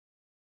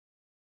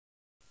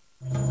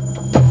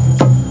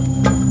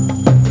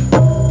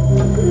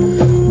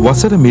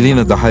වසර මිලියන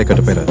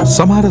 10කට පෙර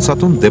සමහර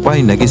සතුන්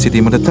දෙපයින් නැගී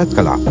සිටීමට තැත්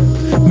කළා.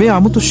 මේ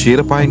අමුතු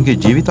ශීරපායන්ගේ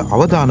ජීවිත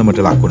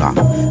අවදානමට ලක් වුණා.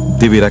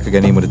 දිවි රැක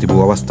ගැනීමට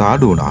තිබූ අවස්ථා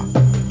අඩු වුණා.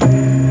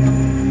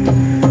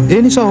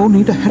 ඒ නිසා ඔවුන්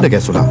ඊට හැඩ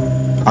ගැසුණා.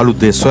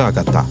 අලුත් දේ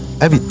සොයාගත්තා.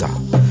 ඇවිත්තා.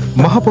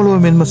 මහ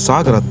පොළොව මෙන්ම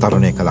සාගරත්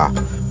තරණය කළා.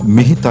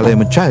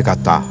 මිහිතලයම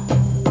ඡායගත්තා.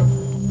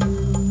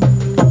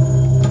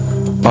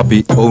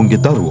 අපි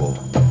ඔවුන්ගේ දරුවෝ.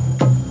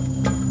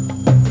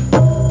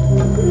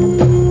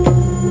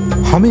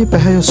 හැම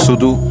පැහැය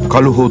සුදු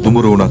කළු හෝ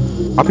දුඹුරු වුණත්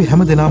අපි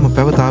හැමදෙනාම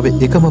පැවතාවේ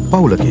එකම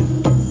පවුලකින්.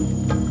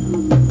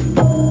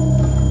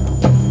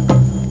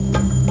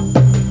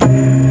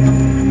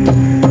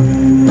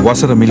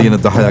 වසර මිලියන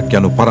 10ක්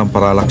යනු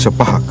පරම්පරා ලක්ෂ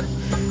 5ක්.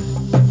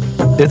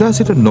 එදා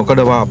සිට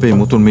නොකඩවා අපේ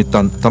මුතුන්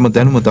මිත්තන් තම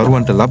දැනුම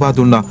දරුවන්ට ලබා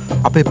දුන්නා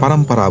අපේ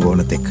පරම්පරාව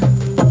වන තෙක්.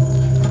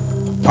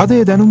 අද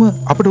ඒ දැනුම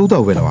අපට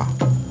උදව් වෙනවා.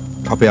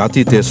 අපේ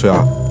අතීතය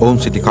සොයා ඔවුන්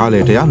සිටි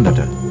කාලයට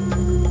යන්නට.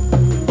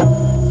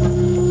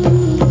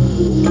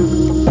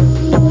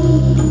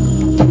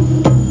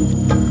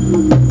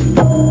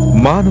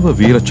 මානව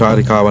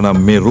වීරචාරිකාව නම්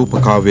මේ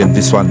රූපකාව්‍යයෙන්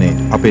දිස්වන්නේ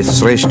අපේ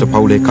ශ්‍රේෂ්ඨ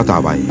පවුලේ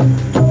කතාවයි.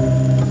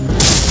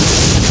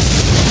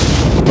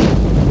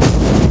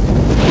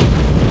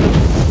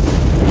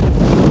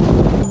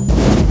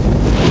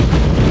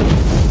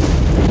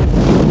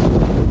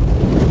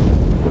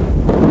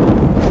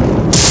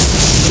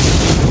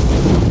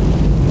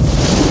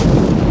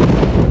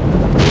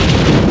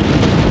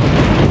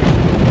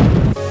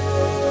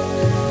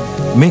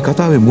 මේ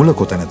කතාවේ මුල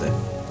කොතැනද?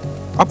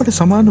 අපට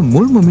සමාන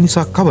මුල්ම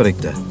මිනිසා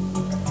කවරෙක්ද?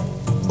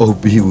 ඔහු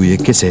බිහි වූයේ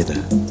කෙසේද?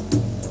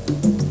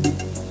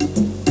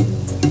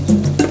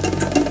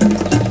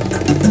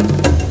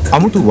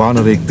 අමුතු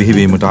වානරයෙක්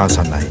බිහිවීමට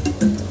ආසන්නයි.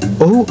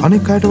 ඔහු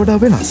අනෙක් අයට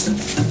වඩා වෙනස්.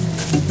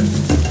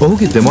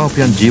 ඔහුගේ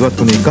දෙමාපියන් ජීවත්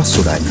වුණේ ගස්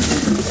උඩයි.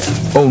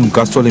 ඔවුන්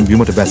ගස් වලින්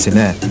බිමට බැස්සේ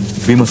නෑ.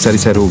 බිම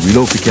සැරිසැරූ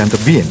විලෝපිකයන්ට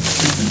බියෙන්.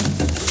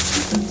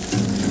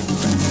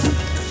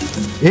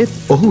 ඒත්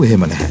ඔහු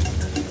එහෙම නැහැ.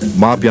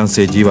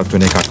 මාපියන්සේ ජීවත්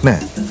වෙන එකක්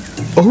නෑ.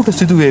 ඔහුට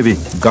සිදුවේවි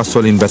ගස්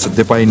වලින් බැස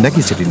දෙපයින්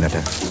නැගී සිටින්නට.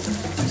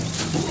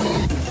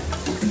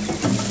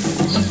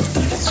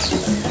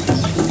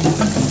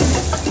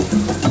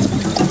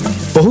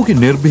 ඔහුගේ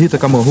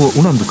නිර්භීතකම ඔහුව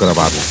උනන්දු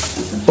කරවාවි.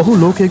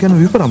 ඔහු ලෝකය ගැන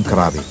විපරම්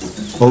කරાવી.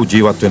 ඔහු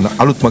ජීවත් වෙන්න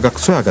අලුත් මගක්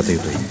සොයාගත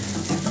යුතුයි.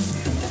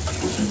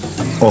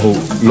 ඔහු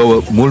ලොව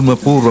මුල්ම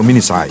පූර්ව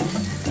මිනිසායි.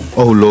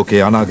 ඔහු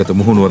ලෝකයේ අනාගත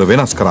මුහුණුවර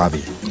වෙනස්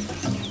කරાવી.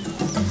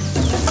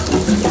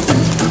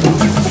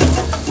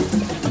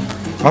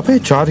 අපේ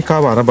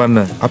චාරිකාව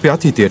ආරම්භන්න අපි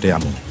අතීතයට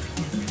යමු.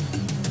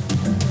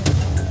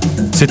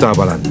 සිතා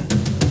බලන්න.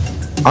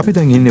 අපි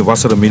දැන් ඉන්නේ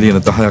වසර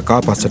මිලියන 10ක්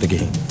ආපස්සට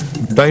ගිහින්.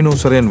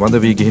 ඩයිනෝසරයන්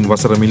වඳ වී ගිහින්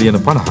වසර මිලියන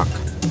 50ක්.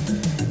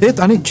 ඒත්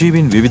අනෙක්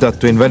ජීවීන්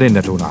විවිධත්වයෙන්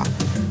වැඩෙන්නට වුණා.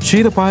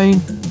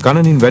 ක්ෂීරපායින්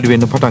ගණනින් වැඩි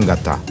වෙන්න පටන්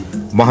ගත්තා.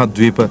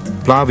 මහද්වීප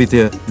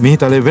ප්ලාවිතය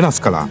මිහිතලය වෙනස්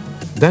කළා.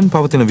 දැන්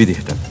පවතින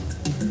විදිහට.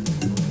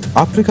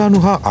 අප්‍රිකානු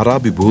හා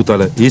අරාබි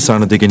භූතල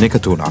ඊසාන දෙකින්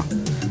එකතු වුණා.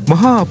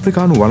 මහා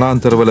අප්‍රිකානු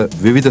වනාන්තරවල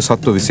විවිධ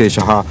සත්ව විශේෂ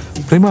හා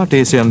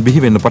ප්‍රිමාටේසයන්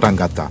බිහි වෙන්න පටන්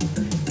ගත්තා.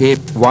 ඒ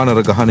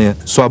වානර ගහණය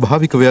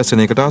ස්වාභාවික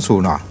ව්‍යසනයකට අසු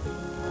වුණා.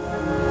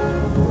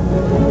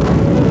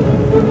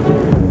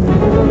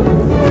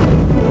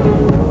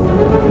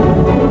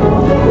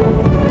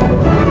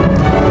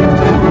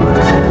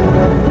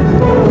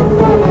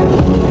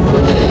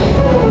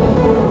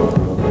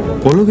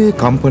 පොළොවේ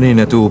කම්පනය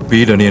නැතුව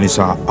පීඩනය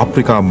නිසා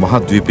අප්‍රිකා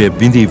මහද්වීපය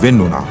බිඳී වෙන්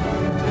වුණා.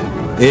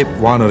 ඒ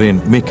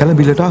වානරයෙන් මේ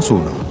කැළඹිල්ලට අසු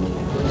වුණා.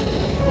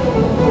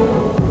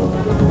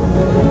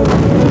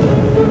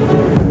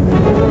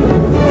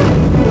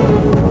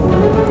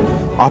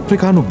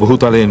 අප්‍රිකානු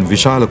බහුතලයෙන්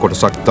විශාල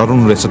කොටසක්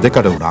දරුණු ලෙස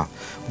දෙකඩ වුණා.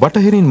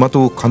 බටහිරින් මතු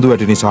වූ කඳු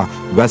වැටි නිසා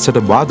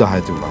වැස්සට බාධා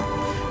ඇති වුණා.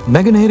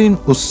 නැගෙනහිරින්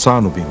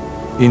උස්සානුබිම්.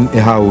 ඉන්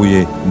එහා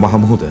වූයේ මහ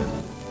මුහුද.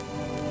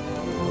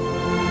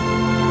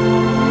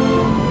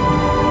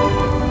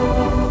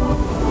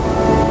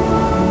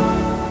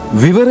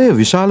 විවරය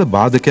විශාල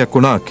බාධකයක්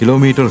වුණා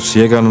කිලෝමීටර්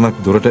 100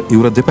 ගණනක් දුරට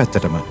ඉවුර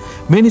දෙපැත්තටම.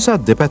 මේ නිසා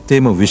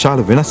දෙපැත්තේම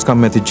විශාල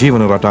වෙනස්කම් ඇති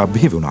ජීවන රටා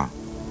බිහි වුණා.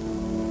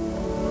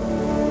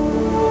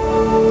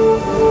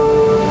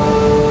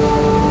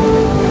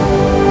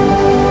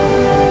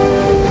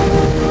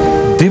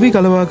 දිවි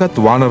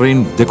ගලවාගත්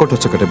වානරයින්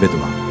දෙකොටසකට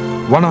බෙදුණා.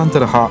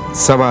 වනාන්තර හා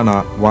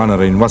සවානා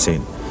වානරයින්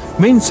වශයෙන්.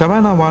 මෙයින්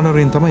සවානා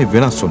වානරයින් තමයි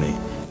වෙනස් වුණේ.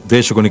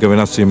 දේශගුණික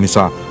වෙනස් වීම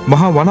නිසා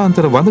මහා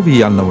වනාන්තර වඳ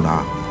වී යන්න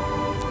වුණා.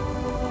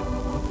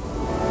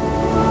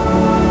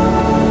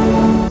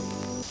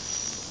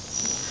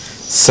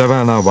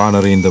 සවානා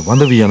වානරයින්ද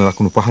වඳ වී යන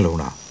ලකුණු පහළ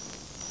වුණා.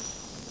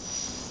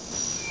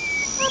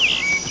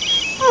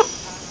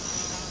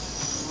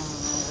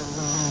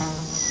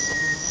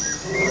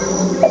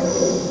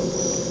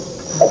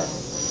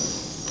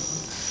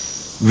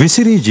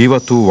 විසිරී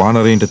ජීවත් වූ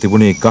වානරයින්ට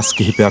තිබුණේ ගස්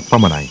කිහිපයක්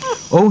පමණයි.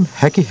 ඔවුන්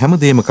හැකි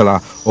හැමදේම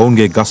කළා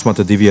ඔවුන්ගේ ගස්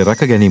මත දිවිය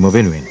රැක ගැනීම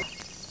වෙනුවෙන්.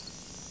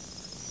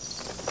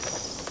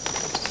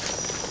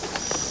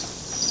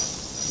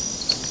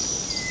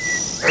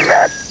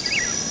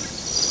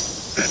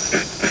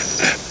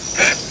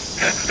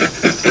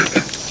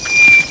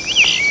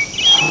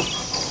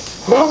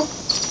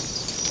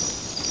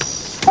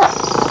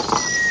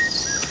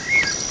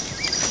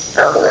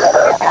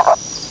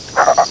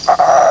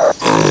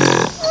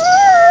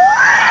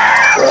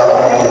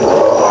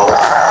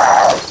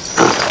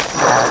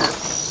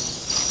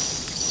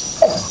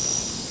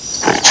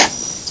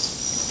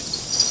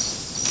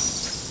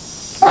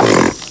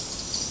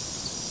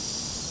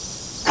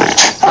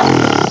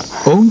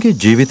 ඔවුන්ගේ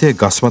ජීවිතයේ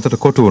ගස් මතට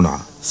කොටු වුණා.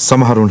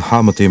 සමහරුන්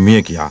හාමතේ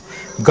මිය ගියා.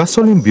 ගස්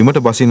වලින් බිමට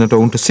බසින්නට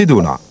ඔවුන්ට සිදු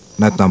වුණා.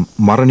 නැත්නම්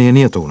මරණය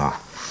නියත වුණා.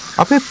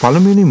 අපේ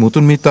පළමුවෙනි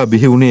මුතුන් මිත්තා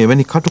බිහි වුණේ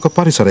එවැනි කටුක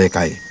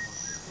පරිසරයකයි.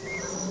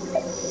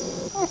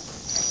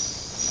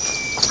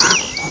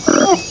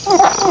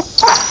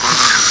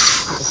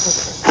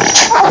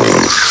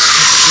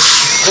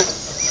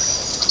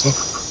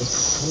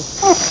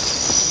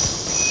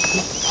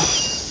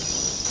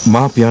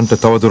 මාපියන්ට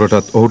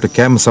තවදුරටත් ඔහුට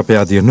කෑම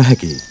සපයා දිය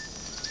නොහැකියි.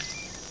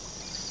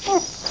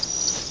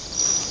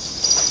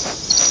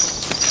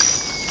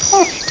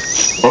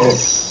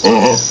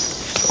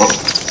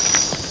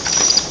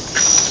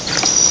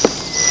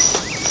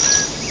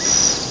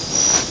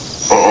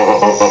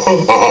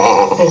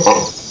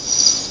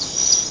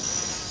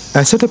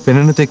 ඇසට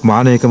පෙනෙන තෙක්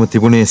මානයකම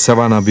තිබුණේ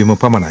සවානා බිම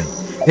පමණයි.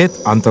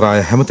 ඒත්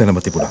අන්තරාය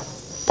හැමතැනම තිබුණා.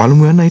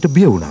 පළමු යන්න ඊට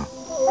බිය වුණා.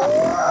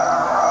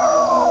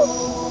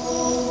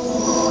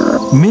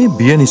 මේ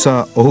බිය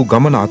නිසා ඔහු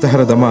ගමන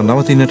අතහැර දමා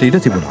නවතින්නට ඉඩ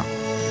තිබුණා.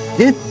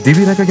 ඒත්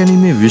දිවි රැක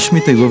ගැනීමේ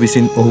විශ්මිත යුව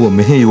විසින් ඔහුව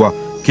මෙහෙයුවා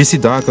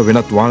කිසිදාක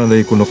වෙනත්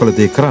වානරයෙකු නොකළ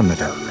දේ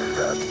කරන්නට.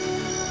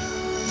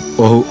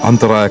 ඔහු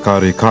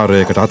අන්තරායකාරී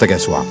කාර්යයකට අත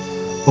ගැසුවා.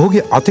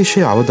 ඔහුගේ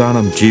අතිශය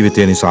අවදානම්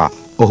ජීවිතය නිසා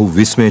ඔහු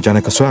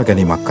විස්මයජනක සොයා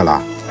ගැනීමක්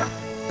කළා.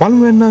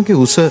 පළමුවැන්නාගේ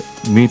උස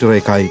මීටර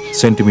 1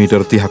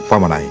 සෙන්ටිමීටර් 30ක්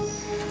පමණයි.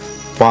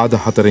 පාද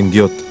 4න්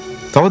ගියොත්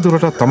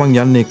තවදුරටත් තමන්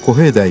යන්නේ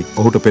කොහේදයි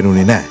ඔහුට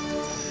පෙනුනේ නැහැ.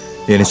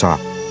 ඒ නිසා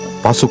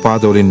පසු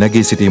පාදවලින්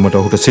නැගී සිටීමට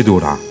ඔහුට සිදු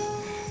වුණා.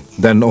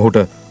 දැන් ඔහුට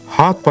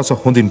හාත්පස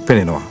හොඳින්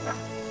පෙනෙනවා.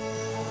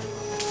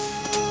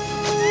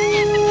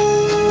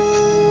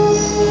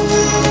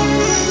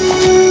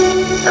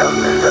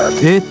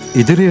 ඒත්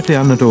ඉදිරියට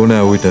යන්නට ඕන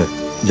වූ විට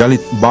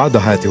යලිත්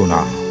බාධා ඇති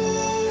වුණා.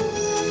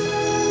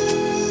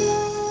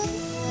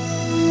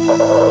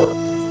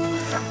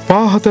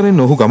 පා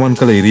 4න් ඔහු ගමන්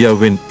කළ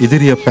ඉරියව්වෙන්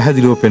ඉදිරිය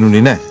පැහැදිලිව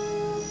පෙනුනේ නැහැ.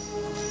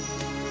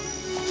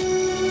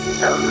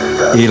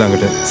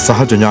 ඊළඟට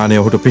සහජ ඥානය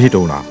ඔහුට පිහිට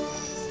වුණා.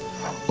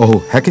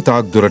 ඔහු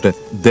හැකිතාක් දුරට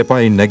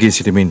දෙපයින් නැගී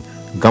සිටමින්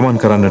ගමන්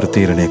කරන්නට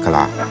තීරණය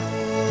කළා.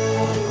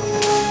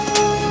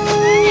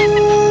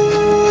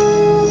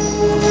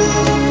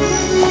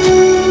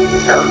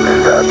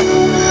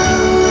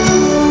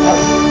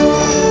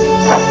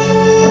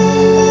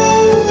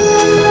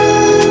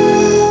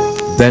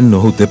 දැන්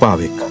ඔහු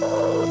දෙපාවෙක්.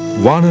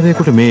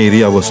 වානරයෙකුට මේ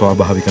ඉරියව්ව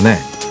ස්වාභාවික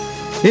නෑ.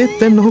 ඒත්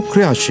දැන් ඔහු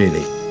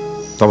ක්‍රියාශීලී.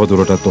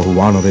 තවදුරටත් ඔහු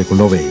වානරයෙකු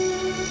නොවේ.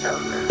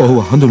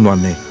 ඔහු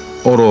හඳුන්වන්නේ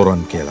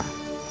ඔරෝරන් කියලා.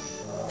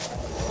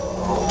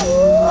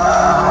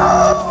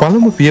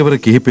 පළමු පියවර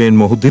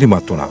කිහිපයෙන්ම ඔහු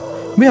දිරිමත් වුණා.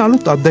 මේ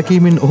අලුත්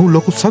අත්දැකීමෙන් ඔහු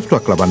ලොකු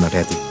සතුටක් ලබන්නට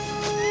ඇති.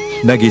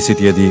 නැගී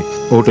සිටියේදී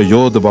ඔහුට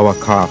යෝධ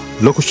බවක් හා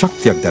ලොකු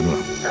ශක්තියක්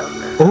දැනුණා.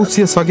 ඔහු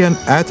සිය සගයන්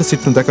ඈත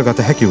සිටිනු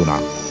දැකගත හැකි වුණා.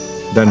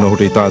 දැන්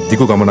ඔහුට ඉතා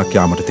දිගු ගමනක්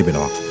යාමට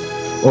තිබෙනවා.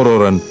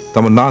 ඔරෝරන්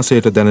තම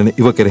නාසයට දැනෙන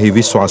ඉව කෙරෙහි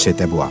විශ්වාසය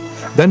තැබුවා.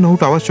 දැන්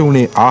ඔහුට අවශ්‍ය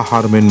වුණේ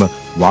ආහාර මෙන්ම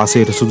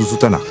වාසයට සුදුසු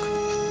තැනක්.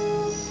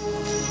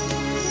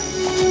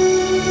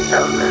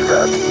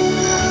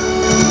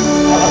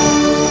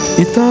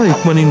 ඉතා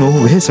ඉක්මනින්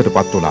ඔහු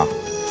වෙහෙසටපත් වුණා.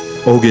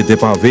 ඔහුගේ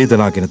දෙපා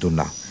වේදනාගෙන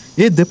දුන්නා.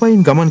 ඒ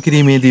දෙපයින් ගමන්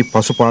කිරීමේදී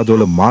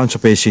පසුපාදවල මාංශ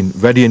පේශීන්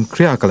වැඩියෙන්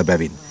ක්‍රියා කළ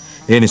බැවින්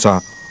ඒ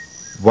නිසා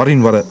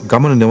වරින් වර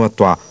ගමන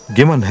නවත්වා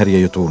ගෙමන්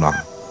හැරිය යුතු වුණා.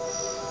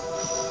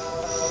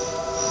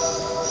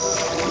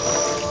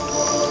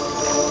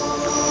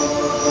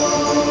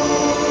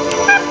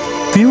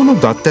 තියුණු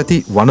දත් ඇති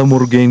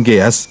වනමුර්ගයන්ගේ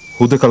ඇස්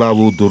හුදකලා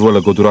වූ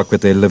දුර්වල ගොදුරක්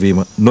වෙත එල්ලවීම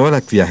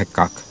නොවැළැක්විය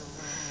හැක්කක්.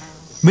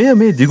 මෙය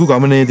මේ දිගු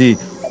ගමනේදී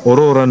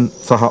ඔරෝරන්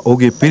සහ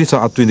ඔහුගේ පිරිස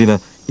අත්විඳින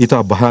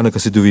ඉතා භයානක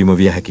සිදුවීම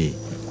විය හැකියි.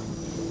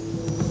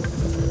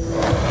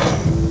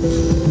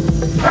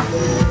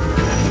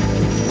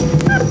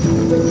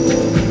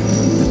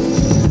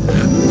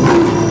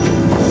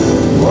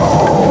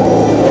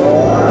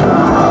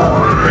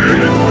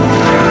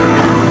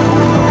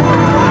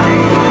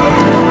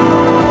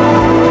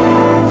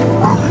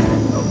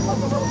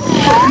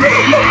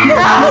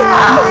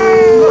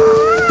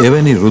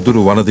 එවැනි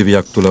රුදුරු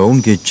වනදිවියක් තුළ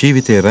ඔවුන්ගේ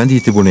ජීවිතය රැඳී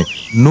තිබුණේ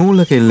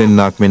නූලක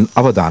එල්ලෙන්නාක් මෙන්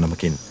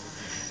අවදානමකින්.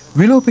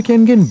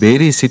 විලෝපිකයන්ගෙන්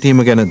බේරී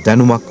සිටීම ගැන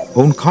දැනුමක්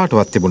ඔවුන්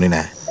කාටවත් තිබුණේ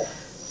නැහැ.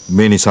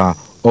 මේ නිසා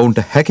ඔවුන්ට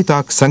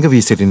හැකිතාක්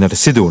සැඟවී සිටින්නට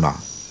සිදු වුණා.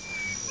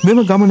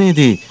 මෙම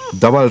ගමනේදී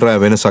දවල් රෑ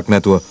වෙනසක්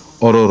නැතුව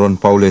ඔරෝරොන්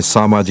පවුලේ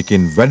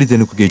සමාජිකින් වැඩි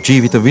දෙනෙකුගේ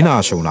ජීවිත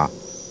විනාශ වුණා.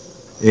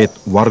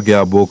 ඒත්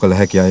වර්ගයා බෝ කළ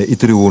හැකි අය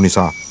ඉතිරි වූ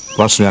නිසා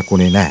ප්‍රශ්නයක්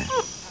වුණේ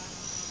නැහැ.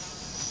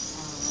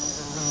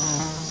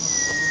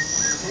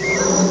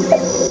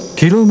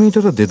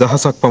 කිලෝමීටර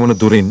 2000ක් පමණ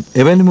දුරින්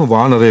එවැනිම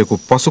වානරයෙකු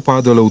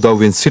පසුපාදවල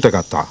උදව්වෙන්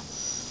සිටගත්තා.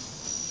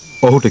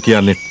 ඔහුට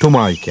කියන්නේ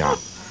ටොමායි කියා.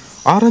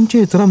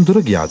 ආරංචිය තරම් දුර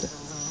ගියාද?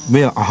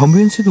 මෙය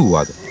අහඹුවෙන් සිදු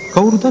වූවාද?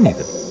 කවුරු දනීද?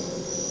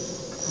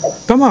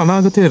 තම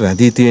අනාගතයේ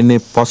රැඳී තියෙන්නේ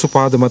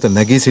පසුපාද මත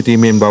නැගී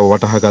සිටීමෙන් බව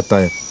වටහාගත්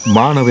අය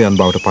මානවයන්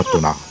බවට පත්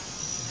වුණා.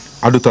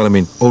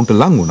 අඩුතරමින් ඔවුන්ට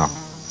ලං වුණා.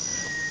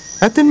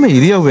 ඇතැන්ම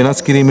ඉරියව්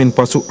වෙනස් කිරීමෙන්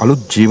පසු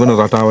අලුත් ජීවන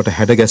රටාවට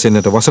හැඩ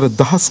ගැසෙන්නට වසර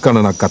දහස්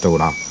ගණනක් ගත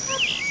වුණා.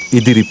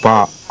 ඉදිරි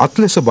පා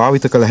අත්ලෙස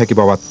භාවිත කළ හැකි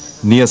බවත්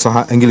නිය සහ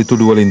ඇඟිලි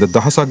තුඩු වලින්ද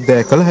දහසක්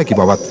දෑ කළ හැකි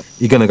බවත්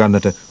ඉගෙන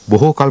ගන්නට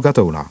බොහෝ කල්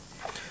ගත වුණා.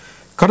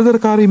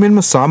 කරදරකාරී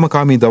මෙන්ම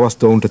සාමකාමී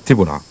දවස්ද ඔවුන්ට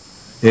තිබුණා.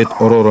 ඒත්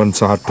ඔරෝරන්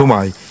සහ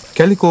ටුමයි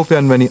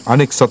කැලිකෝපයන් වැනි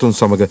අනෙක් සතුන්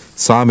සමග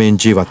සාමයෙන්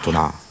ජීවත්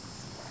වුණා.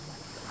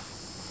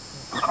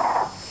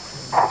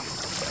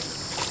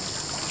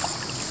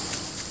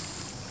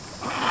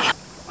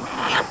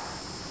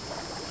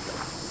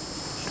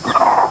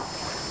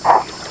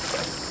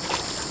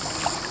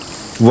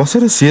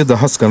 වසර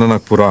 100,000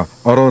 ගණනක් පුරා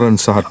ඔරෝරන්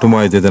සහ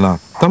ටුමයි දෙදෙනා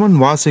තමන්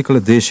වාසය කළ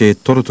දේශයේ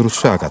තොරතුරු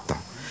සොයාගත්තා.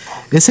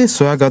 එසේ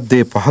සොයාගත්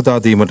දේ පහදා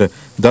දීමට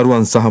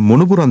දරුවන් සහ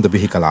මුණුබුරන්ද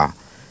බිහි කළා.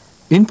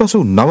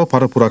 ඉන්පසු නව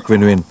පරපුරක්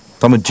වෙනුවෙන්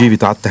තම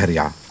ජීවිත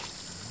අත්හැරියා.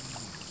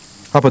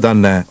 අප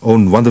දන්නේ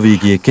ඔවුන් වඳ වී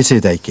ගියේ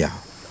කෙසේදයි කියා.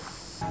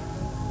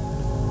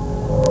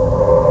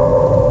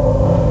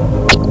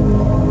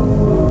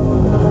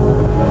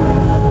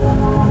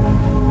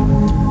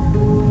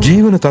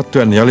 ජීවන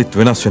තත්ත්වයන් යළිත්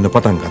වෙනස් වෙන්න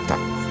පටන් ගත්තා.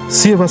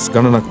 සියවස්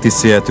ගණනක්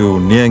තිස්සේ ඇති වූ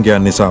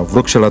නියඟයන් නිසා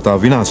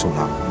වෘක්ෂලතා විනාශ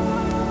වුණා.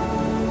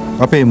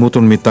 අපේ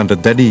මුතුන් මිත්තන්ට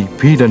දැඩි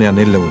පීඩනයන්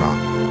එල්ල වුණා.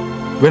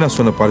 වෙනස්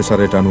වන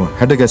පරිසරයට අනුව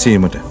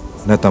හැඩගැසීමට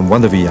නැත්නම්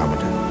වඳ වී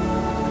යාමට.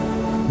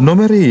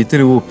 නොමැරී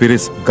ඉතිරි වූ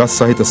පිරිස් ගස්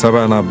සහිත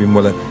සවෑනා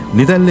බිම්වල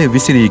නිදැල්ලේ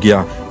විසිරී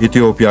ගියා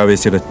ඉතියෝපියාවේ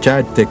සිට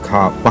චෑඩ් තෙක්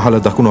හා පහළ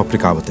දකුණු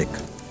අප්‍රිකාව තෙක්.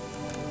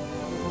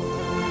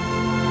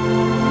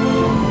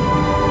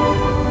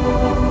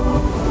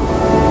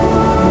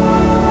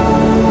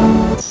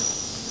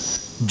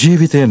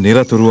 ජීවිතය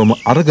නිරතුරුවම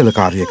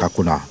අරගලකාරී එකක්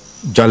වුණා.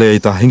 ජලය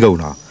ඉතා හිඟ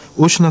වුණා.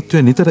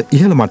 උෂ්ණත්වය නිතර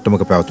ඉහළ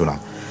මට්ටමක පැවතුණා.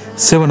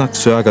 සෙවණක්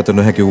සොයාගත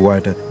නොහැකි වූ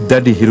අයට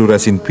දැඩි හිරු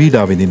රැසින්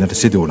පීඩා විඳින්නට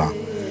සිදු වුණා.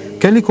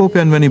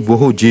 කැලිකෝපයන් වැනි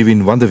බොහෝ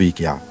ජීවීන් වඳ වී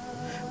ගියා.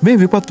 මේ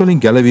විපත්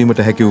වලින්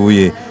ගැලවීමට හැකි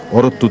වූයේ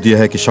ඔරොත්තු දිය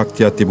හැකි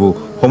ශක්තියක් තිබූ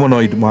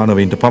හොමොනොයිඩ්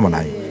මානවයින්ට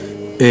පමණයි.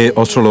 ඒ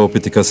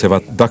ඔස්ට්‍රලෝපිතිකස්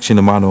හෙවත්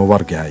දක්ෂිණ මානව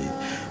වර්ගයයි.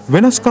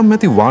 වෙනස්කම්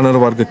ඇති වානර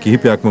වර්ග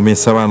කිහිපයක්ම මේ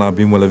සවානා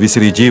බිම්වල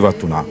විසිරී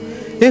ජීවත් වුණා.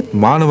 ඒත්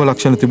මානව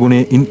ලක්ෂණ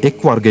තිබුණේ ඉන්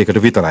එක්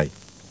වර්ගයකට විතරයි.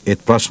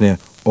 ඒත් ප්‍රශ්නය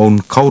ඔවුන්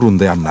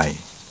කවුරුන්ද යන්නයි.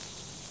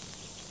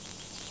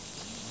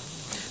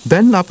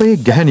 දැන් අපේ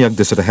ගැහැණියක්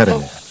දෙසට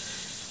හැරෙමු.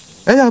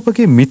 ඇය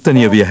අපගේ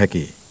මිත්තණිය විය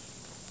හැකියි.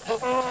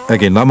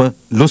 ඇගේ නම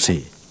ලුසි.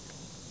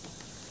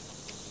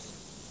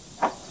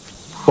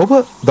 ඔබ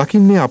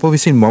දකින්නේ අප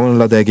විසින් මවන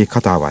ලද ඇගේ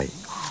කතාවයි.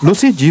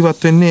 ලුසි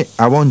ජීවත් වෙන්නේ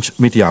අවොන්ජ්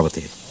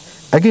මිටියාවතේ.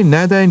 ඇගේ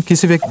නෑදෑයන්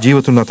කිසිවෙක්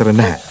ජීවතුන් අතර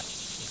නැහැ.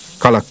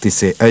 කලක්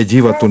තිස්සේ ඇය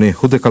ජීවත් වුණේ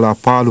හුදකලා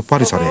පාළු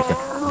පරිසරයක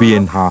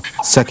බියෙන් හා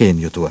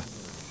සැකයෙන් යුතුව.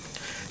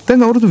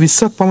 දැන් අවුරුදු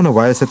 20ක් පමණ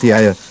වයස ඇති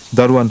ඇය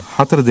දරුවන්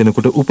 4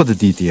 දෙනෙකුට උපත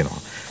දී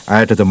තියෙනවා.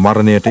 ඇයටද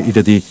මරණයට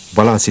ඉඩදී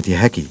බලා සිටිය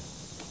හැකියි.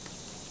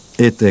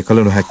 ඒත් ඒ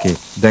කළ නොහැක්කේ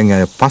දැන්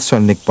ඇය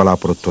පස්වන්නෙක්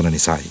බලාපොරොත්තු වන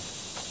නිසායි.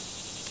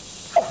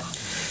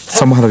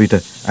 සමහර විට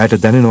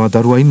ඇයට දැනෙනවා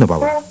දරුවා ඉන්න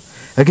බව.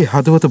 ඇගේ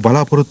හදවත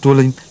බලාපොරොත්තු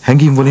වලින්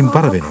හැඟීම් වලින්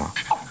බර වෙනවා.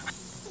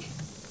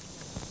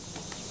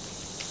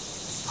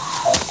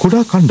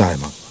 කුඩා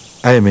කණ්ඩායමක්.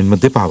 ඇය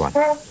මෙන්ම දෙපාවන්.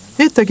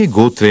 ඒත් ඇගේ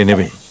ගෝත්‍රය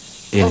නෙවෙයි.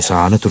 ඒ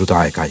නිසා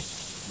අනතුරුදායකයි.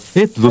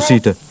 ඒත්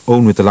ලුසීට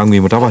ඔවුන් වෙත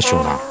ලංවීමට අවශ්‍ය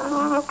වුණා.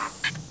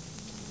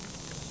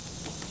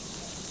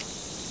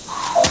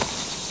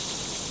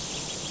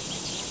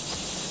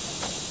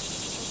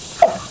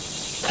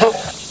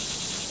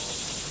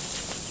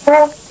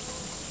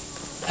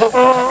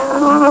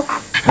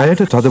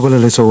 ඇයට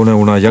තදබල ලෙස ඕන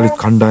වුණා යළිත්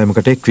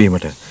කණ්ඩායමකට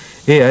එක්වීමට.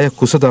 ඒ අය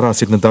කුසදරා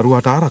සිටින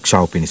දරුවාට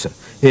ආරක්ෂාව පිණිස.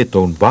 ඒත්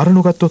ඔවුන් බාර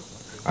නොගත්තොත්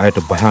අයට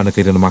භයානක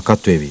ඉරණමක්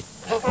අත්වේවි.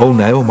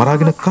 ඔවුන් ඇයව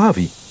මරාගෙන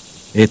කාවි.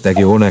 ඒත්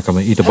ඇගේ ඕනෑකම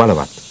ඊට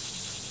බලවත්.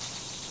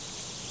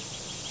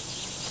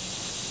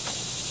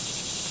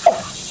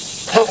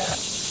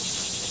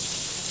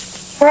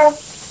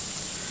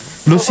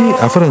 ලුසි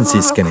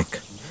ඇෆරන්සිස්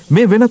කෙනෙක්.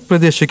 මේ වෙනත්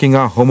ප්‍රදේශයකින්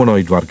ආ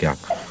හොමොනොයිඩ් වර්ගයක්.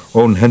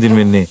 ඔවුන්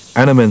හැඳින්වෙන්නේ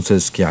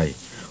ඇනමෙන්සර්ස් කියයි.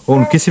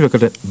 ඔවුන්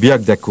කිසිවකට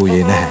බියක්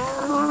දැක්වූයේ නැහැ.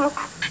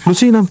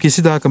 ලුසි නම්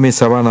කිසිදාක මේ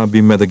සවානා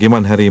බිම් මැද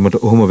ගෙමන් හැරීමට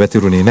ඔහුම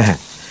වැතිරුණේ නැහැ.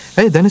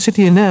 ඇය දැන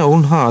සිටියේ නැහැ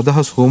ඔවුන් හා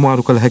අදහස්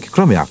හුවමාරු කළ හැකි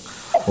ක්‍රමයක්.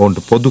 ඔවුන්ට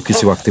පොදු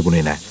කිසිවක්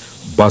තිබුණේ නැහැ.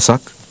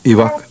 බසක්,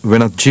 ඉවක්,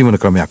 වෙනත් ජීවන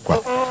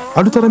ක්‍රමයක්වත්.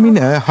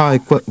 අඩුතරමින් ඇය හා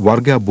එක්ව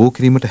වර්ගයා බෝ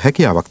කිරීමට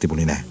හැකියාවක්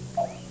තිබුණේ නැහැ.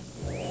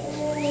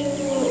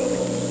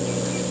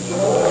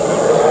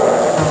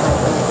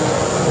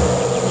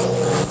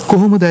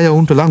 කොහොමද ඇය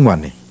ඔවුන්ට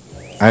ලංවන්නේ?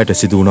 ඇයට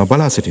සිදු වුණා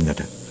බලා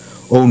සිටින්නට.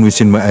 ඔවුන්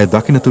විසින්ම ඇය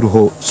දකින්නතුරු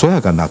හෝ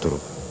සොයා ගන්න අතුරු.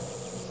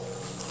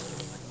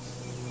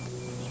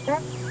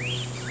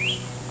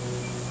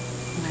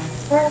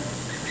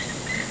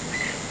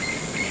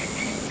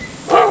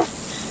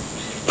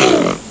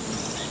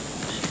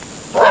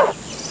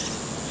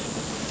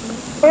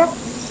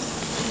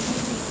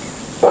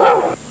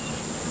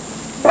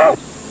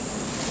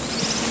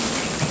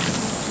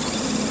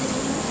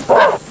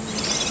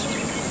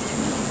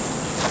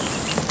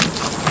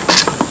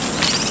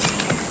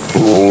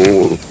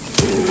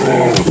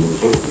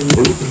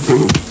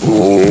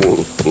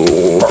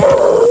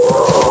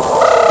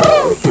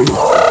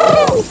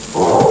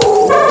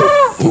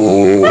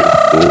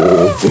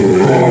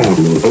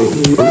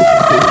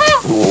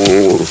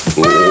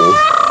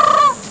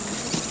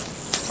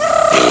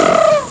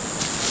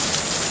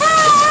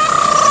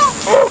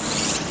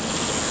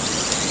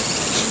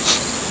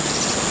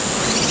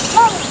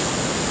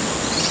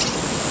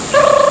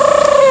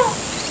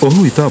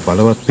 ඔහු ඉතා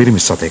බලවත් පිරිමි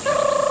සතෙක්.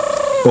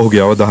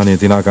 ඔහුගේ අවධානය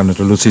දිනා ගන්නට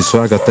ලුසි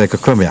සොයාගත්ත එක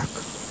ක්‍රමයක්.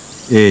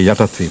 ඒ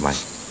යටත් වීමයි.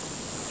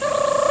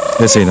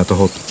 එසේ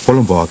නැතහොත්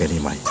පොළඹවා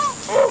ගැනීමයි.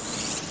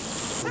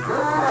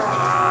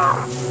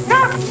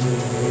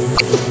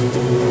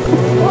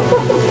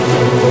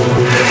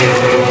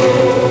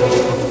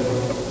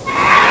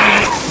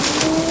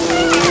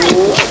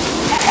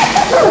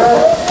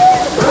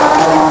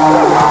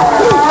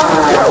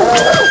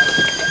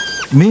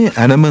 මේ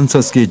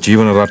ඇනමන්සස්ගේ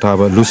ජීවන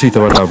රටාව ලුසීට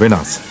වඩා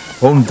වෙනස්.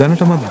 ඔවුන්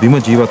දැනටමත් බිම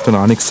ජීවත් වන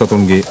අනෙක්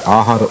සතුන්ගේ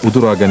ආහාර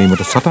උදුරා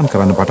ගැනීමට සටන්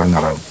කරන්න පටන්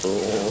අරන්.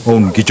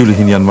 ඔවුන් ගිජුලි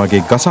හිමියන්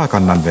වගේ ගසා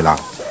කන්නන් වෙලා.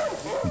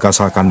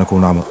 ගසා කන්නකු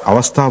නම්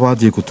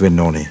අවස්ථාවාදියෙකුත් වෙන්න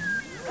ඕනේ.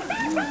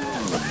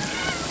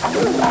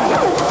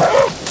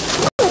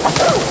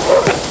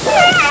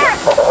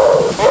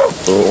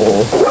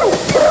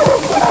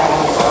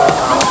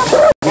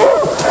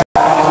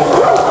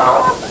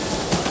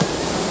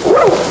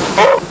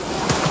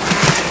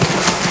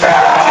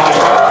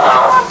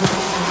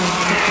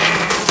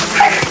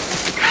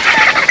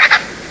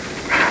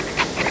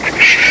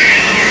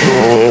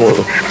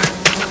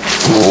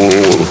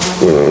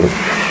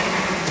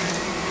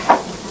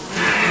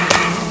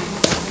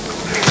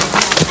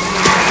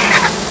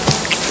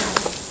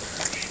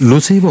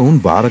 ලුසීව ඔවුන්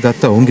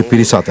බාරගත්ත ඔවුන්ගේ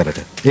පිරිස අතරට.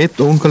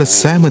 ඒත් ඔවුන් කළ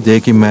සෑම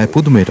දෙයකින්ම ඇය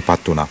පුදුමයට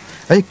පත් වුණා.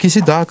 ඇයි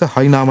කිසිදාක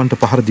හයිනාමන්ට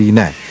පහර දී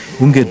නැහැ.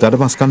 උන්ගේ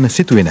දඩමස් කන්න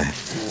සිතුවේ නැහැ.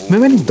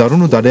 මෙවැනි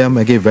දරුණු දඩයම්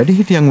ඇගේ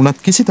වැඩිහිටියන් උනත්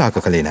කිසිදාක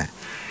කළේ නැහැ.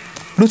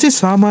 ලුසි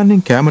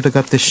සාමාන්‍යයෙන් කෑමට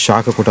ගත්තේ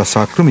ශාක කොටස්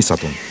සහ කෘමි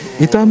සතුන්.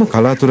 ඊටම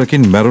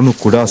කලාතුරකින් මැරුණු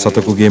කුඩා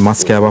සතෙකුගේ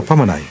මස් කෑවා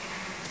පමණයි.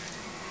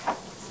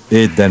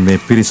 ඒත් දැන් මේ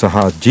පිරිස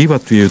හා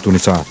ජීවත් විය යුතු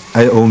නිසා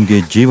ඇය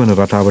ඔවුන්ගේ ජීවන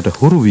රටාවට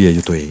හුරු විය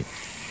යුතුයි.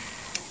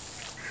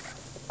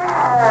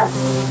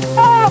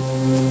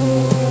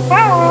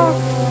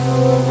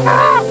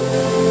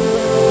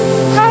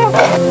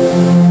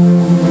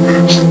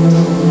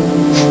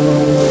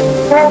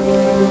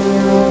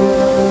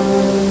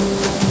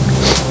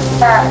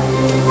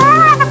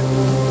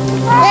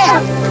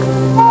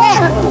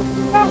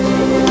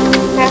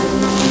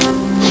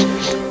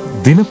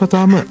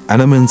 දිනපතාම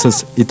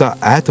ඇනමන්සස් ඉතා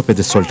ඈත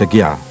පෙදෙස් වලට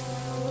ගියා.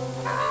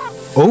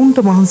 ඔවුන්ට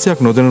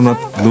මහන්සියක්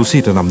නොදැනුණත්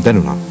ලුසීට නම්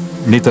දැනුණා.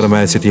 නිතරම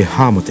ඇය සිටියේ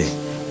හාමුතේ.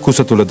 කුස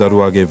තුල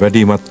දරුවාගේ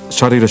වැඩිමත්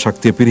ශරීර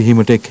ශක්තිය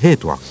පිරිහීමට එක්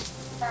හේතුවක්.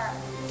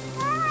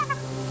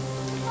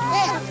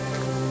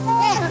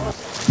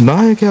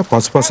 නායකයා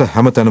පසුපස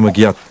හැමතැනම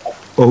ගියත්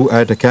ඔහු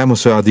ඇයට කෑම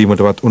සොයා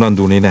දීමටවත්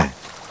උනන්දු වුණේ නැහැ.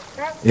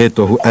 ඒත්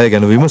ඔහු ඇය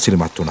ගැන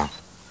විමසිලිමත් වුණා.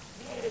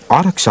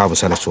 ආරක්ෂාව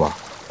සැලසුවා.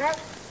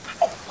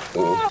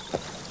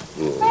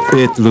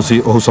 ඒත්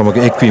ලුසි ඔහු සමග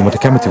එක්වීමට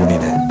කැමති වුණේ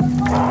නැහැ.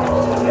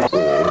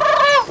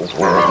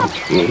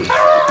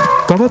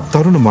 තවත්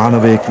තරුණ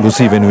මානවයෙක්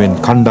ලුසි වෙනුවෙන්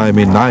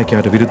කණ්ඩායමේ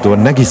නායකයාට විරුද්ධව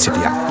නැගී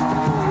සිටියා.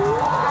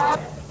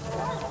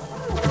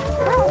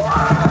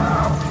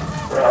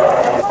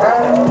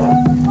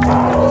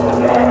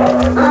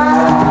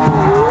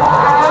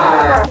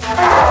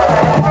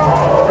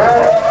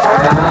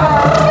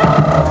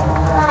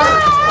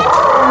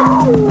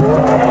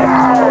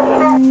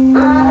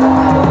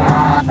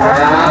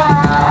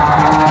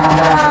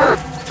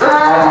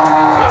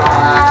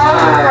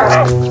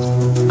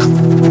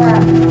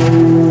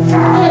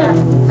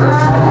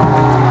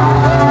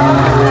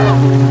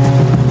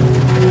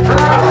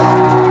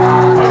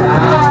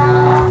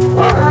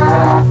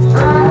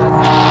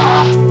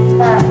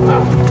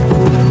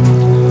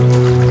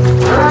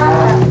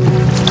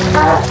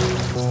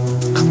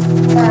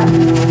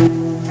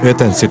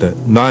 එතැන් සිට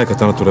නායක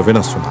තනතුර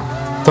වෙනස් වුණා.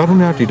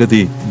 තරුණයාට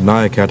ඉඩදී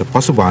නායකයාට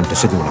පසුබාන්නට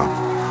සිදු වුණා.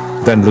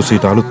 දැන්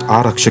ලුසීට අලුත්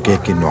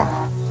ආරක්ෂකයෙක් ඉන්නවා.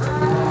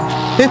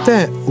 ඒත්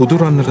ඇය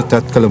උදුරන්නට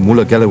තැත් කළ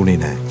මුල ගැලවුණේ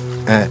නැහැ.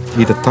 ඇය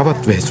ඊට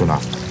තවත්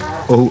වෙහෙසුණා.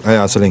 ඔහු ඇය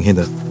අසලෙන් හිඳ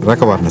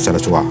රැකවරණ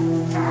සැලසුවා.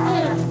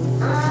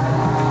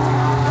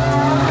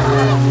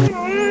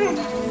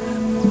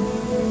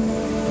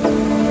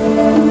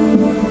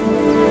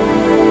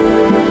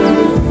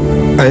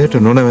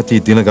 ඇයට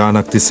නොනැවතී දින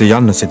ගානක් තිස්සේ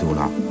යන්න සිදු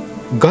වුණා.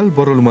 ගල්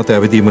බොරළු මත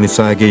ඇවිදීම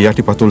නිසා ඇගේ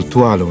යටිපතුල්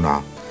තුවාල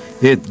වුණා.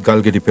 ඒත්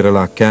ගල්ගෙඩි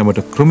පෙරලා කෑමට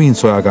කෘමීන්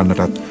සොයා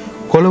ගන්නටත්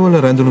කොළවල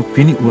රැඳුණු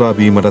පිණි උරා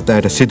බීමටත්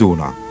ඇයට සිදු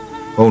වුණා.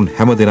 ඔවුන්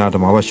හැම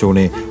දිනාටම අවශ්‍ය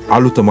වුණේ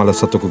අලුත මල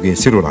සතෙකුගේ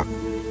සිරුරක්.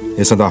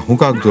 ඒ සඳහා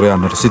හුඟක් දුර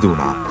යන්නට සිදු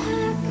වුණා.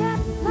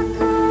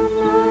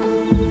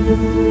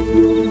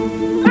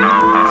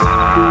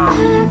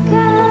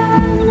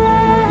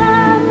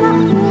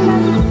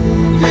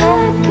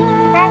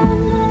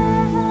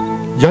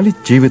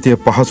 යළිත් ජීවිතය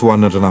පහසු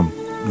වන්නට නම්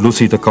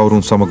ලුසීට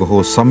කවුරුන් සමග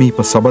හෝ සමීප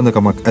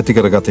සබඳකමක් ඇති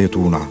කරගත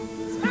යුතු වුණා.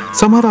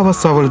 සමහර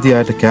අවස්ථාවලදී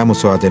ඇයට කෑම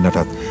සොයා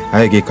දෙන්නටත්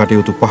ඇයගේ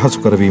කටයුතු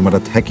පහසු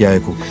කරවීමටත් හැකි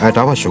අයෙකු ඇයට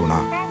අවශ්‍ය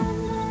වුණා.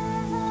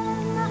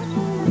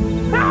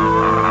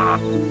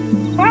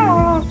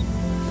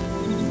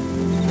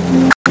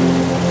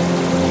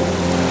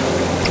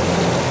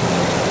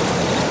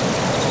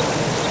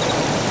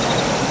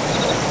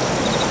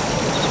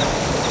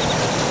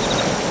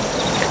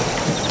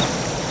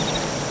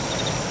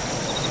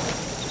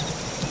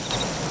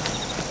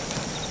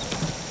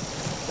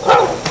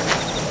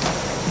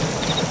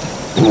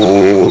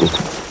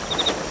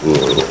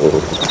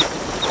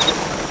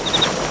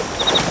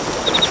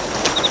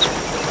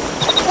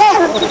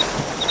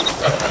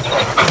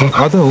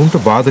 අද උන්ට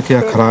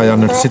බාධකයක් කරා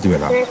යන්නට සිදු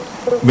වෙලා.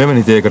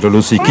 මෙවැනි දෙයකට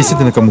ලුසි කිසි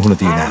දිනක මුහුණ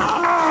දී නැහැ.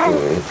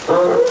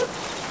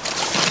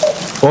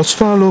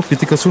 ඔස්ට්‍රාලෝ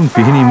පිතිකසුන්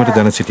පිහිනීමට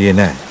දැන සිටියේ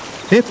නැහැ.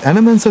 ඒත්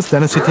ඇනමන්සස්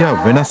දැන සිටියා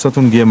වෙනස්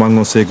සතුන්ගේ මං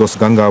ඔස්සේ ගොස්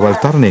ගංගාවල්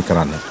තරණය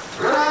කරන්න.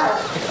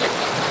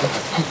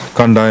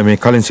 කණ්ඩායමේ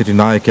කලින් සිටි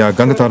නායකයා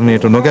ගඟ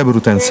තරණයට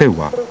නොගැඹුරු තැන්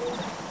සෙව්වා.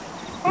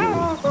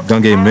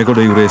 ගඟේ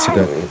මෙගොඩ යුරේ සිට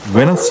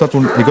වෙනස්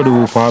සතුන් එකඩ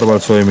වූ පාරවල්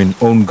සොයමින්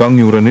ඔවුන් ගං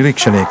යුර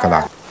නිරීක්ෂණය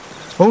කළා.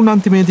 ඔවුන්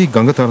අන්තිමේදී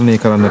ගඟ තරණය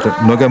කරන්නට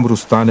නොගැඹුරු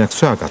ස්ථානයක්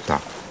සොයාගත්තා.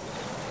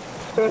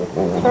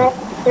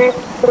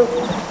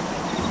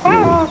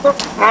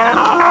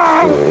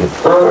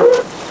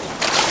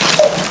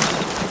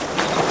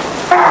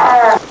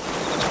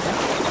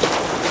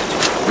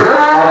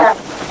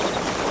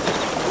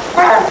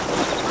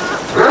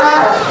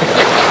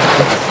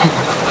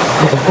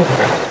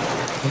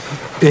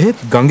 එහෙත්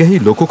ගඟෙහි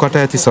ලොකු කට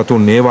ඇති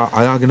සතුන් ඒවා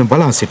අයාගෙන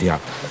බලා සිටියා.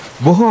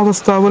 බොහෝ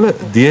අවස්ථාවල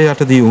දිය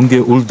යටදී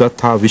උන්ගේ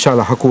උල්දත් හා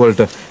විශාල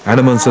හකුවලට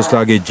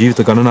ඇනමන්සස්ලාගේ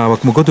ජීවිත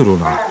ගණනාවක්ම ගොදුරු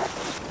වුණා.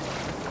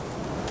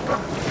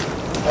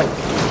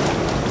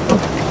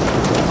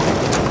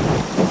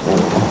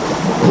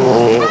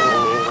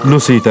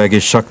 ලුසීට ඇගේ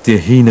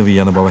ශක්තිය හීන වී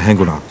යන බව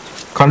හැඟුණා.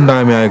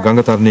 කණ්ඩායමේ අය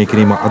ගඟ තරණය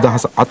කිරීම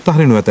අදහස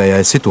අත්හරිනු ඇතැයි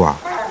ඇය සිතුවා.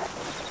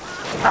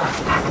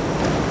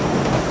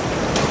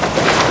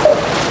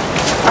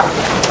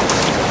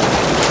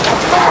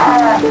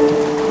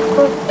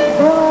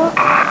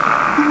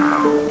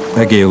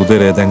 ඇගේ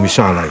උදරය දැන්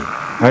විශාලයි.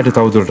 ඇයට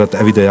තවදුරටත්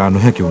ඇවිද යා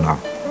නොහැකි වුණා.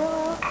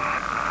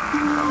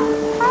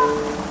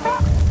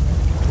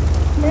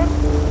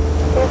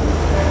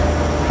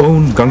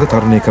 ඔවුන් ගඟ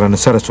තරණය කරන්න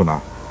සැරසුණා.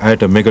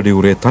 ඇයට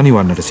මෙගඩියුරේ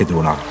තනිවන්නට සිදු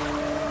වුණා.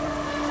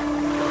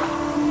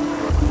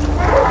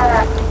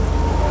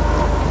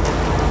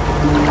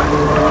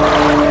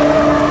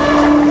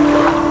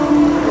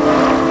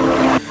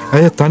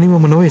 ඇය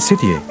තනිවම නොවේ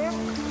සිටියේ.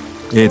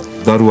 ඒත්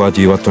දරුවා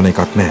ජීවත් වන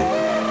එකක්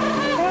නැහැ.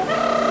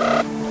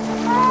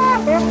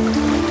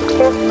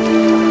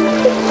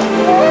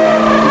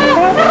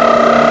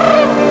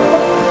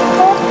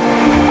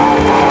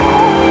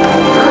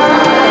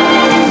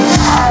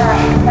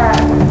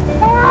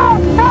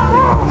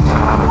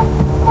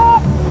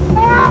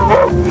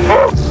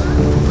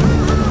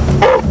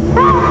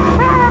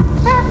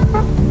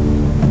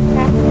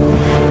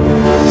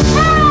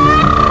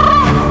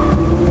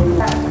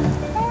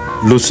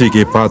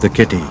 ලුසිගේ පාද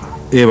කෙටි.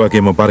 ඒ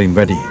වගේම බරින්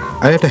වැඩි.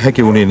 ඇයට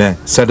හැකි වුණේ නැහැ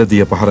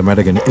සැඩදිය පහර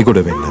මැඩගෙන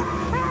එගොඩ වෙන්න.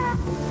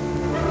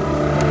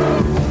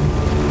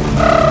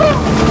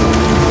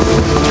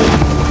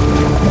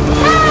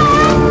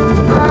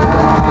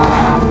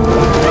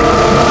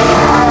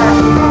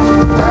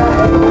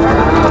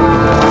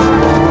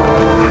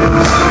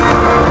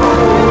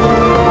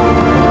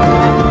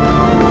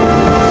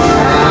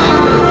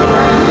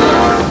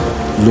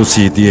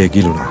 ලුසි දියේ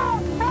ගිලුණා.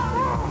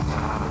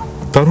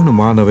 තරුණ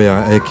මානවයා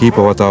ඇය කීප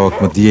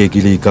වතාවක්ම දියේ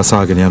ගිලී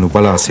ගසාගෙන යනු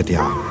බලා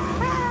සිටියා.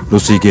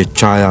 ලුසිගේ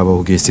ඡායාව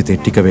ඔහුගේ සිතේ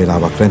ටික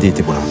වේලාවක් රැඳී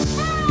තිබුණා.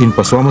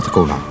 ඉන්පසු අමතක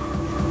වුණා.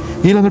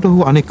 ඊළඟට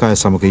ඔහු අනෙක් අය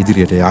සමග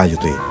ඉදිරියට යා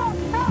යුතුයි.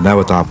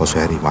 නැවත ආපසු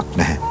හැරීමක්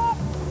නැහැ.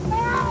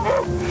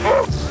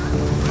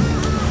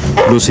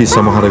 ලුසි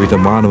සමහර විට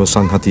මානව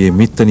සංහතියේ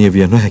මිත්තනිය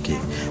විය නොහැකි.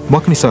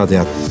 මක්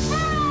නිසාදයක්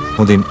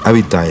හොඳින්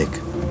ඇවිත් අයෙක්.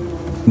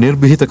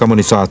 නිර්භීතකම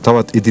නිසා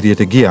තවත්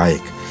ඉදිරියට ගිය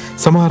අයෙක්.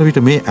 සමහර විට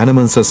මේ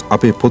ඇනමන්සස්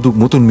අපේ පොදු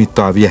මුතුන්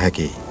මිත්තා විය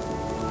හැකියි.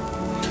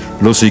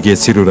 ලුසිගේ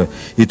සිරුර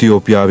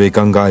ඉතියෝපියාවේ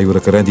ගංගා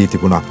ඉවරක රැඳී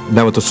තිබුණා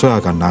නැවත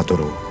සොයා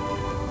ගන්නාතුරු.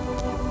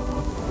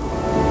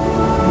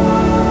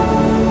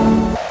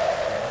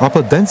 අප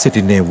දැන්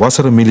සිටින්නේ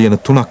වසර මිලියන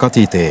 3ක්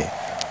අතීතයේ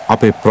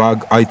අපේ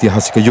ප්‍රාග්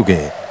ඓතිහාසික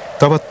යුගයේ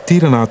තවත්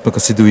තීරණාත්මක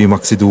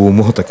සිදුවීමක් සිදු වූ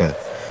මොහොතක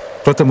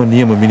ප්‍රථම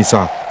නියම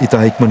මිනිසා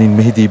ඉතා ඉක්මනින්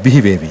මෙහිදී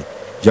බිහිවේවි.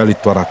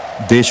 යලිත් වරක්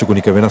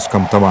දේශගුණික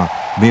වෙනස්කම් තමා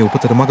මේ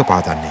උපතට මඟ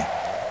පාදන්නේ.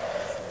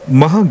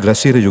 මහා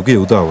ග්ලැසියර යුගයේ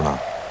උදා වුණා.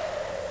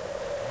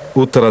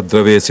 උත්තර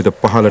ද්‍රවයේ සිට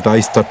පහළට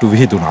අයිස් තට්ටු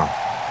විහිදුණා.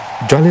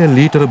 ජලය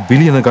ලීටර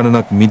බිලියන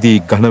ගණනක් මිදී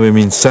ඝන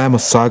වෙමින් සෑම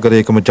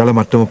සාගරයකම ජල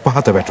මට්ටම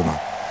පහත වැටුණා.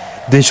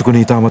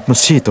 දේශගුණ ඉතාමත්ම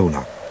ශීත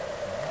වුණා.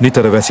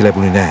 නිතර වැසි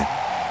ලැබුණේ නැහැ.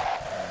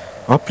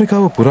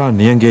 අප්‍රිකාව පුරා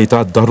නියඟේ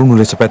ඉතා දරුණු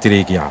ලෙස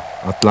පැතිරී ගියා.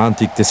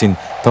 ඇට්ලාන්තික් දෙසින්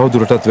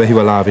තවදුරටත්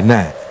වැහිවලා ආවේ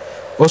නැහැ.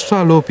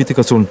 ඔස්ට්‍රාලෝ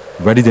පිතිකසුන්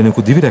වැඩි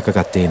දෙනෙකු දිවි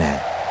රැකගත්තේ නැහැ.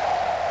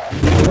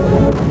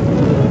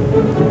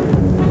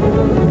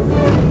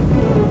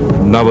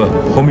 නව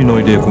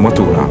හොමිනොයිඩයකු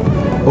මතු වුණා.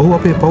 ඔහු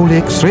අපේ පවුලේ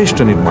එක්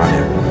ශ්‍රේෂ්ඨ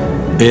නිර්මාණයක්.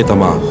 ඒ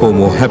තමා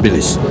හෝමෝ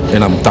හැබිලිස්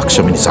එනම්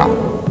දක්ෂ මිනිසා.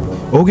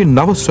 ඔහුගේ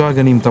නව සොයා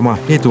ගැනීම තමා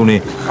හේතු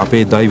වුණේ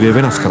අපේ දෛවය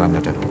වෙනස්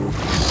කරන්නට.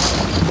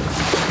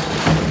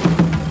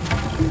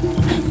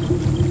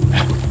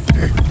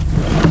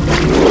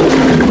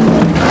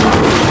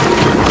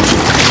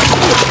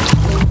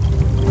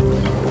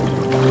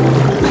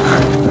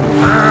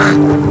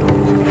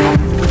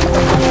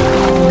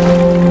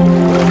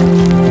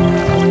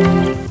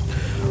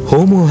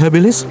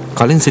 හැබිලිස්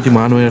කලින් සිටි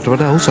මානවයට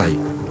වඩා උසයි.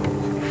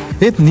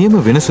 ඒත් නියම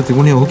වෙනස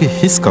තිබුණේ ඔහුගේ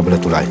හිස් කබල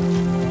තුලයි.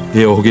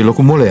 ඒ ඔහුගේ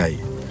ලොකු මොළයයි.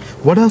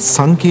 වඩා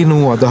සංකීර්ණ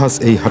වූ අදහස්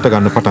එහි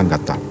හටගන්න පටන්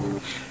ගත්තා.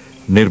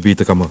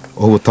 නිර්භීතකම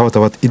ඔහුව තව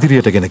තවත්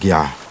ඉදිරියට ගෙන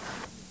ගියා.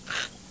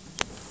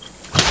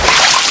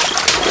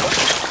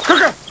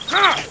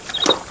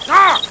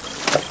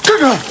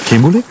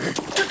 කිඹුලේ?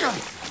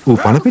 ඌ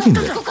පණ පිටින්ද?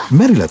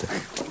 මැරිලාද?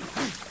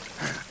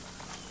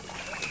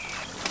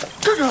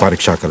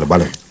 පරීක්ෂා කරලා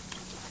බලමු.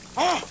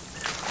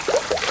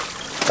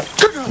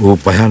 ඌ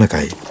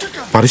භයානකයි.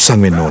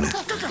 පරිස්සම් වෙන්න ඕන.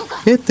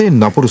 ඒත් ඒ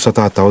නපුරු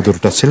සතා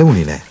තවදුරටත්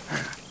සෙලවුනේ නැහැ.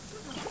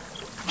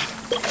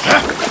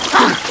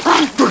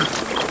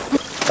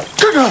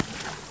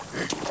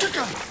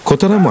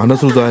 කොතරම්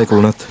අනතුරුදායක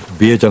වුණත්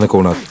බියජනක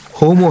වුණත්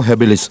හෝමෝ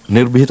හැබිලිස්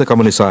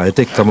නිර්භීතකම නිසා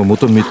එතෙක් තම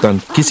මුතුන්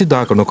මිත්තන්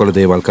කිසිදාක නොකළ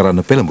දේවල්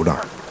කරන්න පෙළඹුණා.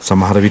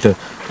 සමහර විට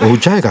ඔහු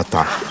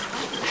ජයගත්තා.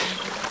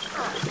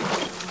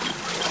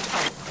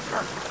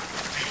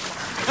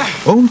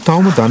 ඔවුන්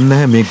තවම දන්නේ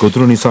නැහැ මේ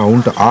ගොදුරු නිසා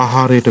ඔවුන්ට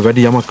ආහාරයට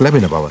වැඩි යමක්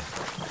ලැබෙන බව.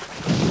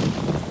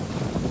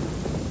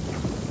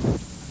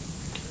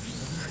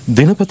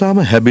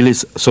 දිනපතාම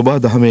හැබිලිස්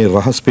සොබාදහමේ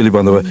රහස්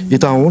පිළිබඳව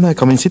ඉතා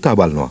ඕනෑකමින් සිතා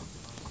බලනවා.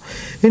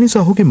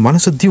 එනිසා ඔහුගේ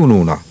මනස දියුණු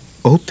වුණා.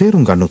 ඔහු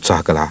තේරුම් ගන්න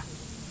උත්සාහ කළා.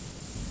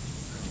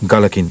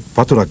 ගලකින්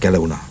පතුරක්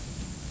ගැලවුණා.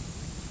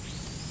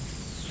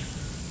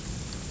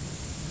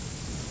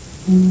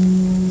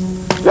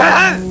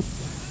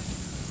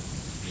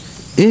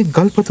 ඒ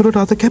ගල් පතුරට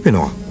අත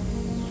කැපෙනවා.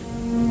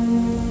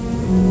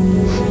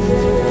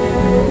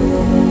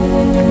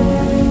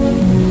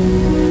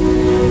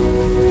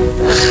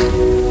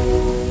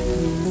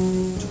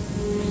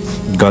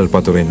 ගල්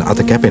පතුරෙන් අත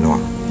කැපෙනවා.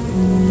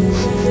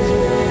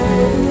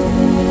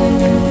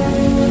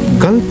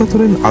 ගල්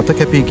පතුරෙන් අත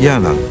කැපී ගියා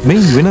නම්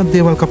මෙයින් වෙනත්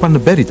දේවල් කපන්න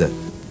බැරිද?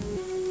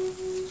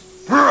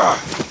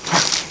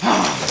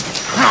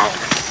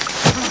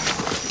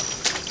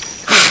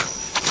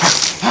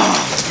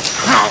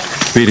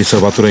 පිරිස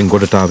වතුරෙන්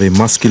ගොඩට ආවේ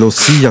මස් කිලෝ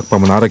 100ක්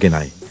පමණ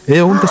අරගෙනයි.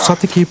 ඒ ඔවුන්ට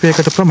සති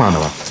කිහිපයකට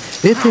ප්‍රමාණවත්.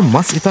 ඒත් මේ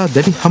මස් ඉතා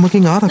දැඩි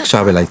හැමකින්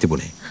ආරක්ෂා වෙලා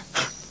තිබුණේ.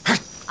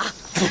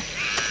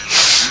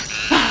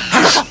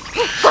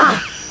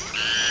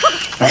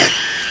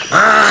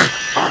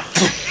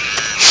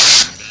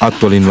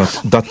 අත්වලින්වත්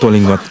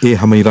දත්වලින්වත් ඒ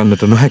හැම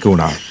ඉරන්නට නොහැකි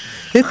වුණා.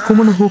 ඒත්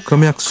කුමන හෝ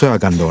ක්‍රමයක් සොයා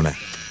ගන්න ඕන.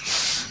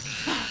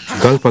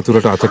 ගල්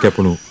පතුරට අත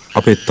කැපුණු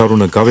අපේ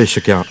තරුණ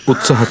ගවේෂකයා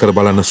උත්සාහ කර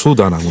බලන්න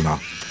සූදානම් වුණා.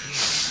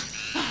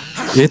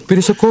 ඒත්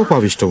පිරිස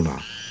කෝපාවිෂ්ඨ වුණා.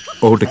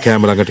 ඔහුට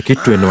කෑම ළඟට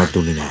කිට්ටු වෙන්නවත්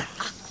දුන්නේ නැහැ.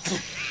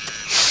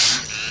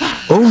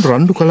 ඔවුන්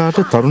රණ්ඩු කළාට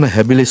තරුණ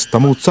හැබිලිස්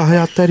තම උත්සාහය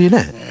අත්හැරියේ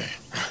නැහැ.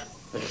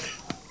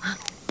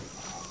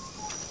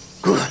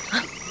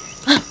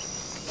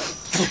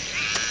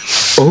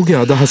 ඔහුගේ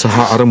අදහස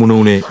හා අරමුණ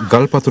වුණේ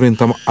ගල් පතුරෙන්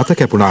තම අත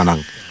කැපුණා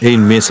නම්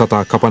එයින් මේ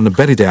සතා කපන්න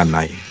බැරිද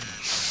යන්නයි.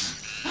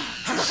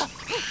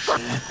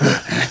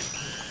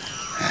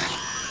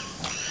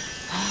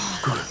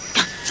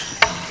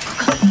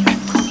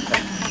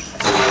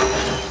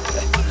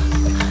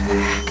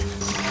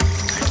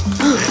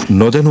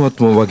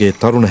 නොදැනුවත්ම වගේ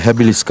තරුණ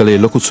හැබිලිස් කළේ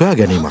ලොකු සොයා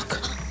ගැනීමක්.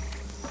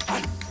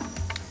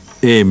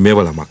 ඒ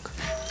මෙවලමක්.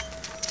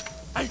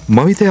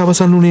 මවිතය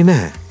අවසන් වුණේ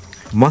නැහැ.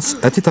 මස්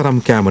ඇති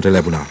තරම් කෑමට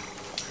ලැබුණා.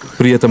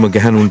 ප්‍රියතම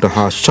ගැහැණුන්ට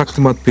හා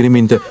ශක්තිමත්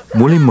පිරිමින්ට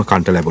මුලින්ම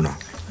කන්ට ලැබුණා.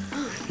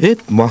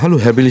 ඒත් මහලු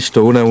හැබිලිස්ට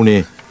ඕන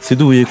වුණේ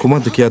සිදුවේ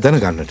කුමක්ද කියා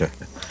දැනගන්නට.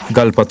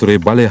 ගල් පතුරේ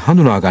බලය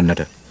හඳුනා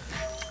ගන්නට.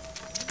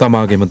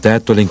 තමාගේම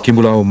දෑත් වලින්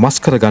කිඹුලාව මස්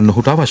කරගන්න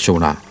ඔහුට අවශ්‍ය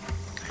වුණා.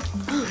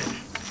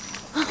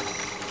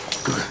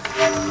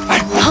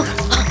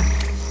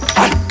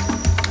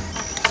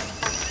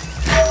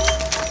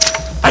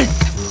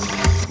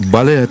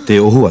 බලය ඇත්තේ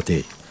ඔහු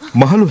අතේ.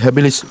 මහලු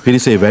හැබිලිස්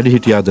පිරිසේ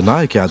වැඩිහිටියාද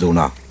නායකයාද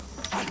වුණා.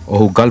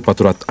 ඔහු ගල්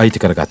පතුරත් අයිති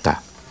කරගත්තා.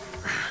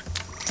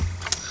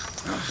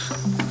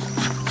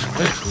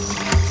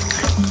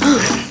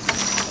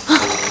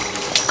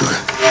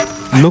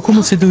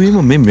 ලොකුම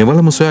සිදුවීම මේ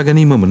මෙවලම සොයා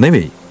ගැනීමම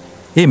නෙවෙයි.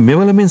 ඒ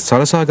මෙවලමෙන්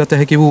සලසාගත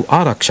හැකි වූ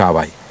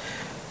ආරක්ෂාවයි.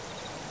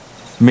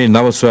 මේ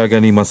නව සොයා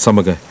ගැනීමත්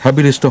සමග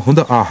හැබිලිස්ට හොඳ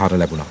ආහාර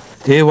ලැබුණා.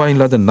 ඒ වයින්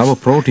ලද නව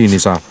ප්‍රෝටීන්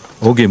නිසා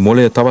ඔහුගේ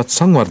මොළය තවත්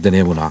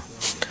සංවර්ධනය වුණා.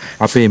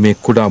 අපේ මේ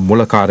කුඩා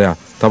මොළකාරයා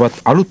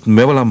තවත් අලුත්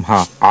මෙවලම්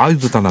හා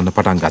ආයුධ තනන්න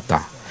පටන්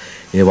ගත්තා.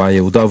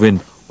 ඒවායේ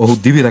උදව්වෙන් ඔහු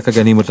දිවි රැක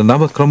ගැනීමට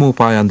නව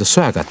ක්‍රමෝපායන්ද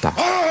සොයාගත්තා.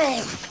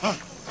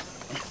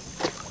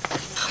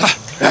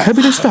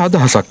 හැබිලිස්ට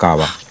අදහසක්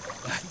ආවා.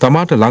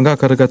 තමාට ළඟා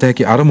කරගත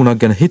හැකි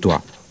අරමුණක් ගැන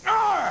හිතුවා.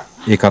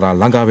 ඒ කරා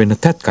ළඟා වෙන්න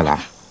තැත් කළා.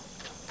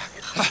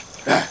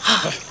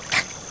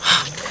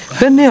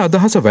 දැන් මේ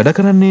අදහස වැඩ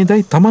කරන්නේ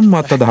දැයි තමන්ම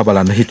අත්අදහා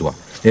බලන්න හිතුවා.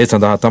 ඒ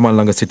සඳහා තමන්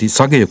ළඟ සිටි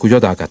සගයෙකු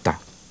යොදාගත්තා.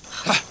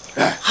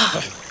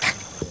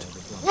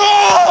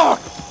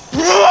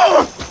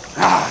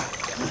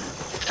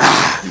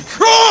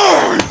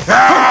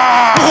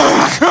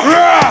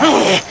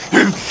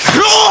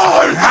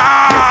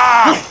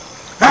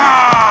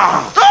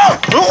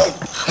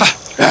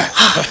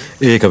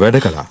 ඒක වැඩ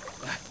කළා.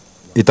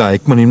 ඉතා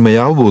ඉක්මනින්ම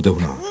අවබෝධ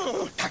වුණා.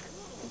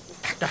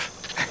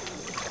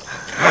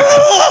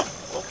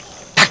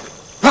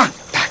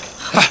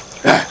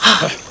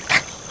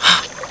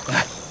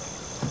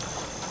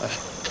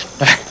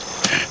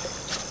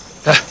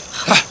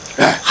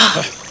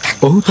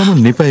 ඔහු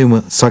තම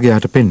නිපැයුම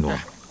සගයාට පෙන්නුවා.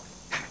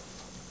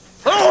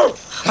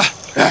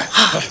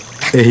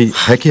 එහි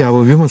හැකියාව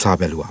විමසා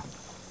බැලුවා.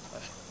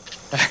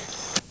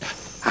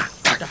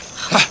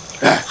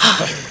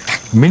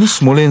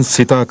 මිනිස් මොලෙන්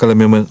සිතා කළ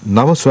මෙම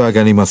නව සොයා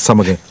ගැනීමත්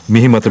සමග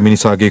මිහිමත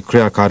මිනිසාගේ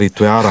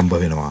ක්‍රියාකාරීත්වය ආරම්භ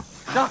වෙනවා.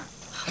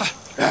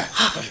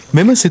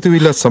 මෙම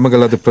සිතුවිල්ලත් සමග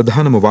ලද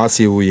ප්‍රධානම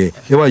වාසිය වූයේ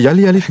ඒවා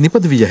යලි යලිත්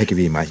නිපද විය හැකි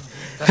වීමයි.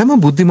 හැම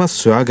බුද්ධිමත්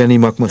සොයා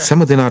ගැනීමක්ම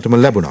සෑම දිනාටම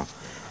ලැබුණා.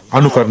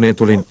 අනුකරණය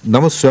තුළින්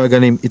නව සොයා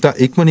ගැනීම ඉතා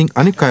ඉක්මනින්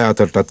අනික් අය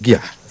අතරටත්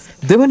ගියා.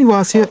 දෙවනි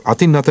වාසිය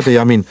අතින් අතට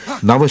යමින්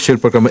නව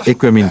ශිල්ප ක්‍රම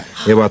එක්වෙමින්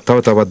ඒවා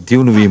තව තවත්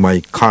දියුණු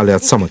වීමයි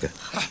කාලයත් සමග.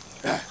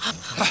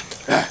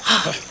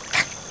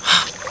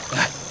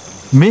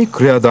 මේ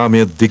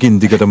ක්‍රියාදාමය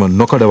දිගින් දිගටම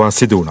නොකඩවා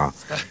සිදු වුණා.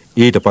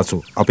 ඊට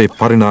පසු අපේ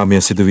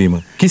පරිණාමය සිදුවීම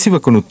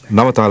කිසිවකුනුත්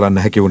නවතාලන්න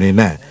හැකි වුණේ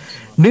නැහැ.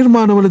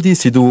 නිර්මාණවලදී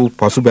සිදු වූ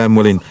පසුබෑම්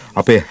වලින්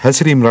අපේ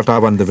හැසිරීම්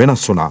රටාවන්ද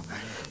වෙනස් වුණා.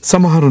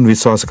 සමහරුන්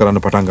විශ්වාස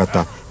කරන්න පටන්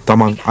ගත්තා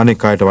තමන්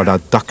අනෙක් අයට වඩා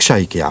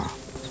දක්ෂයි කියා.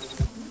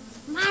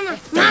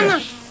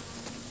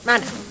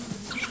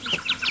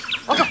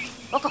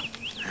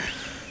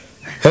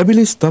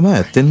 හැබිලිස් තමයි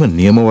ඇත්තෙන්ම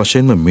නියම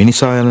වශයෙන්ම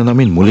මිනිසා යන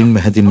නමින් මුලින්ම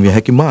හැඳින්විය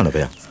හැකි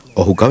මානවයා.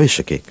 ඔහු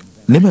ගවේෂකෙක්,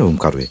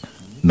 නිමැවුම්කරුවෙක්,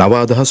 නව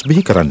අදහස්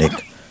බිහි කරන්නෙක්,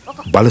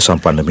 බල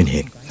සම්පන්න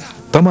මිනිහෙක්.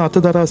 තම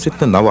අතදරා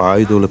සිටින නව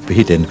ආයුධවල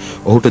පිහිටෙන්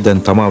ඔහුට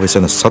දැන් තමා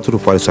වෙසෙන සතුරු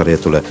පරිසරය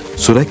තුළ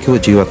සුරැකිව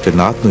ජීවත්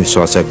වෙන්න ආත්ම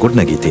විශ්වාසයක්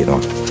ගොඩනැගී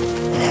තියෙනවා.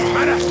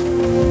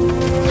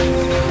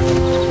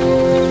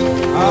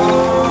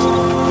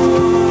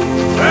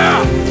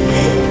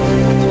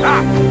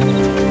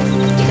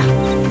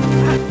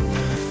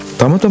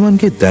 තම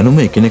තමන්ගේ දැනුම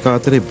එකිනෙකා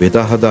අතරේ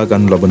බෙදා හදා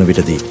ගන්න ලබන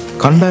විටදී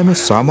කණ්ඩායමේ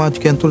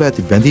සමාජිකයන් තුළ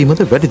ඇති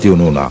බැඳීමද වැඩි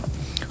දියුණු වුණා.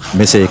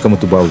 මෙසේ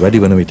එකමුතු බව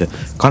වැඩි වන විට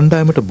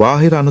කණ්ඩායමට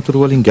බාහිර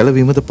අනතුරු වලින්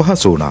ගැලවීමද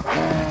පහසු වුණා.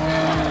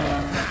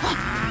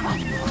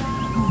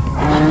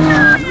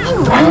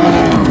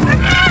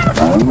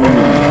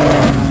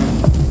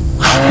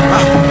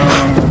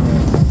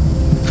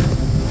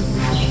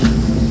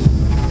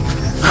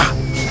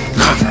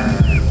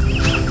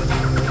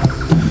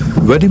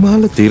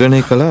 වැඩිමහල්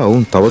තීරණය කළා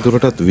ඔවුන්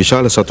තවදුරටත්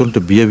විශාල සතුන්ට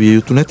බිය විය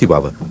යුතු නැති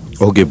බව.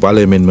 ඔහුගේ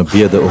බලය මෙන්ම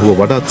බියද ඔහුව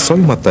වඩාත්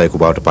සවිමත් අයෙකු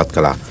බවට පත්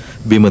කළා.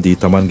 බිමදී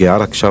තමන්ගේ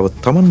ආරක්ෂාව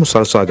තමන්ම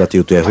සලසා ගත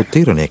යුතුය ඔහු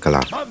තීරණය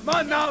කළා.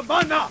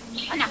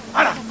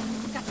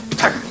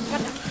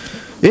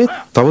 ඒත්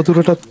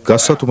තවදුරටත්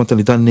ගස් සතු මත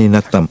නිදන්නේ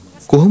නැත්නම්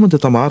කොහොමද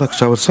තම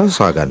ආරක්ෂාව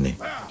සලසා ගන්නේ?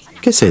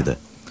 කෙසේද?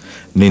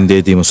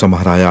 නින්දේදීම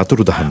සමහර අය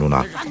අතුරුදහන්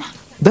වුණා.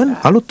 දැන්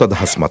අලුත්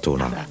අදහස්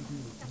මතුවුණා.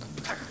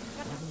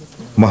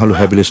 මහලු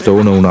හැබිලිස්ට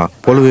ඕන වුණා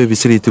පොළොවේ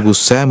විසිරී තිබූ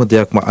සෑම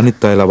දෙයක්ම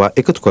අනිත් අය ලවා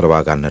එකතු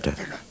කරවා ගන්නට.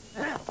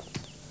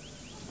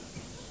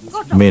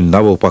 මේ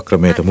නව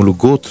උපක්‍රමයට මුළු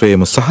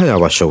ගෝත්‍රයේම සහාය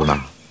අවශ්‍ය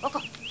වුණා.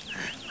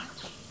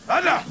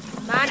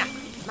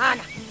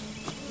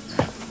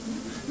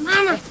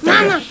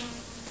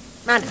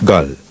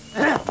 ගල්.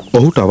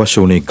 ඔහුට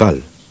අවශ්‍ය වුණේ ගල්.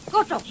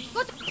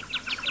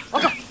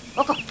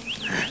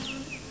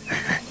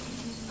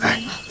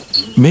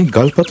 මේ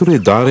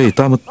ගල්පතුරේ ධාරය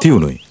ඉතාම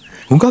තියුණුයි.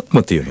 හුඟක්ම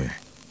තියුණුයි.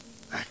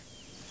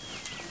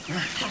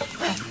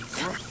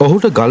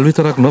 ඔහුට ගල්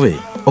විතරක් නොවේ.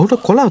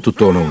 ඔහුට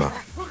කොළාතුත් ඕන වුණා.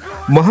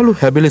 මහලු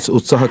හැබිලිස්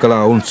උත්සාහ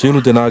කළා වුන් සියලු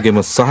දෙනාගේම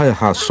සහාය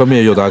හා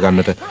ශ්‍රමය යොදා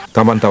ගන්නට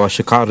තමන්ට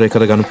අවශ්‍ය කාර්ය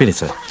කරගනු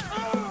පිණිස.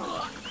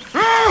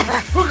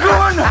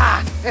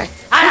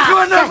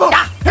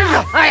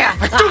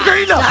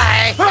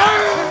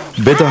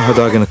 බෙදා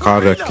හදාගෙන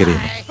කාර්යයක්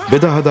කිරීම,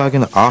 බෙදා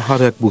හදාගෙන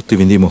ආහාරයක් භුක්ති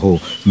විඳීම හෝ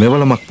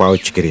මෙවලමක්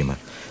පාවිච්චි කිරීම,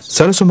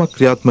 සැලසුමක්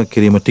ක්‍රියාත්මක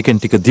කිරීම ටිකෙන්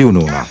ටික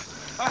දියුණු වුණා.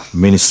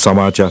 මිනිස්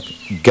සමාජයක්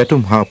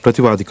ගැටුම් හා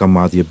ප්‍රතිවාදිකම්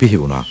ආදිය බිහි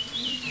වුණා.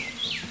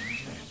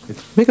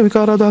 මේක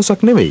විකාර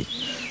අදහසක් නෙවෙයි.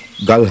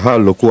 ගල් හා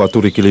ලොකු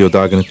අතුරුකිලි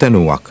යොදාගෙන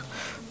තැනුවක්.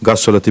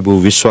 ගස්වල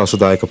තිබූ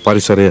විශ්වාසදායක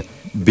පරිසරය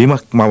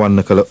බිමක්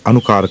මවන්න කළ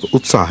අනුකාරක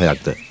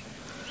උත්සාහයක්ද.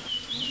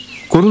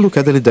 කුරුළු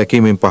කැදලි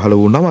දැකීමෙන් පහළ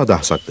වූ නව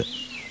අදහසක්ද.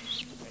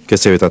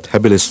 කෙසේ වෙතත්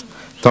හැබිලිස්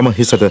තම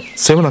හිසට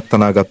සෙවණක්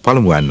තනාගත්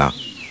පළමු ඇන්නා.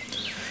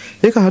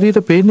 ඒක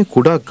හරියට පේන්නේ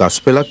කුඩා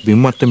ගස් පෙළක් බිම්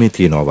මට්ටමේ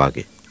තියෙනවා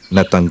වගේ.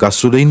 නැත්තම්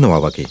ගස් උඩ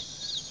ඉන්නවා වගේ.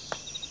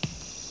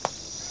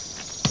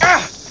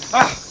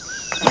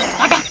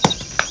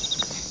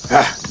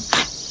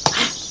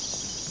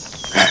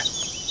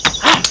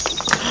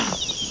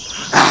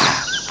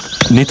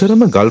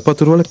 නිතරම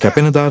ගල්පතුරු වල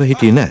කැපෙන දාර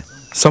හිටියේ නැහැ.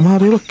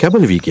 සමහර ඒවා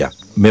කැබලි වී ගියා.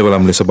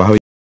 මේවලම් ලෙස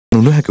භාවිත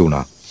නොහැකි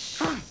වුණා.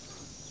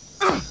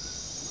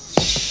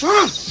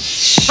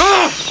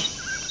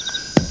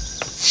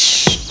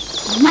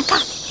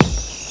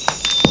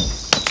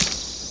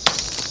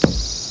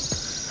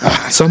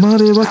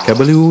 සමහර ඒවා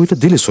කැබලි වූ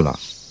විට දිලිසුණා.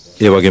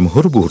 ඒ වගේම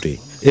හොරු බුහුටි.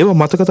 ඒවා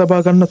මතක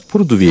තබා ගන්නත්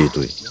පුරුදු විය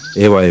යුතුයි.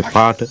 ඒවායේ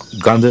පාට,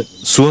 ගඳ,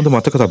 සුවඳ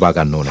මතක තබා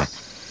ගන්න ඕනේ.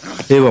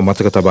 ඒවා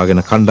මතක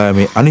තබාගෙන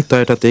කණ්ඩායමේ අනිත්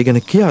අයටත් ඒ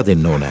ගැන කියා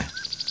දෙන්න ඕනේ.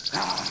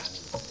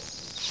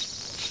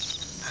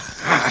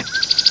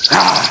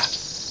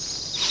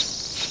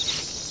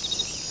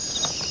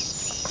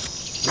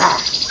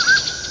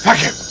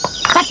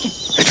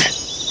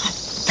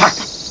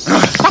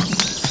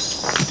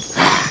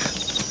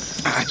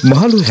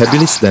 මහලු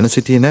හැබිලිස් දැන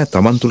සිටියේ නෑ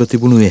තමන් තුළ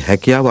තිබුණු ඒ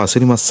හැකියාව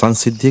අසිරිමත්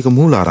සංසිද්ධියක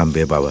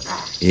මූලාරම්භය බව.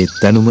 ඒ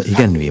දැනුම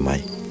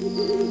ඉගැන්වීමයි.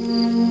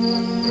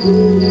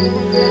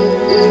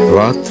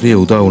 රාත්‍රිය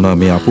උදා වුණා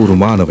මේ අපූරු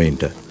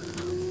මානවයින්ට.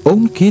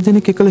 ඔවුන් කී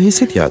දෙනෙක් එකල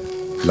හිසිටියාද?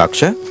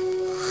 ලක්ෂ?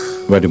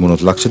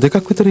 වැඩිමුණොත් ලක්ෂ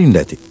 2ක් විතර ඉන්න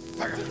ඇති.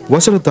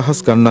 වසර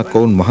දහස් ගණනක්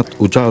ඔවුන් මහත්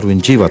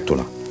උජාරුවෙන් ජීවත්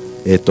වුණා.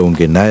 ඒත්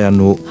ඔවුන්ගේ නෑයන්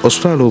වූ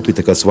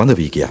ඔස්ට්‍රාලෝපිතකස් වඳ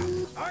වී ගියා.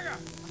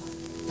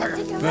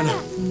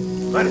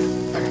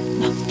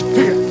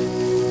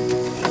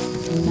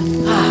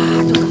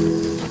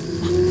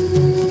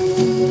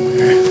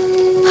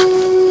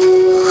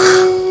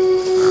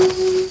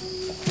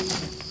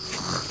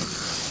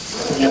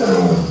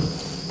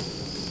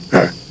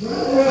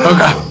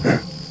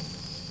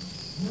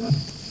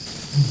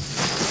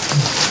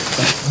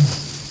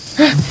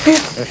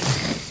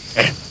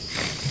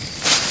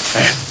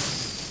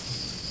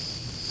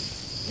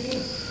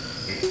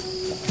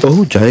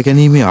 ඔහු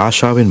ජයගැනීමේ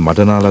ආශාවෙන්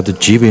මඩනාලද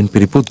ජීවයෙන්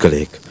පිරි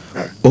පුද්ගලයෙක්.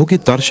 ඔහුගේ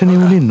දර්ශනය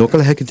වුණේ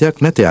නොකළ හැකි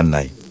දෙයක් නැත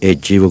යන්නයි. ඒ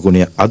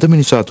ජීවගුණය අද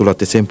මිනිසා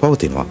තුළත් එසේම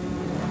පවතිනවා.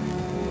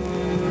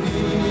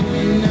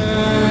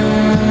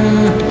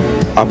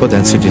 අප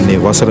දැන් සිටින්නේ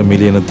වසර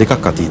මිලියන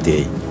 2ක්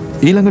අතීතයේයි.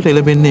 ඊළඟට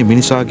එළඹෙන්නේ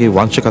මිනිසාගේ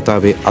වංශ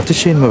කතාවේ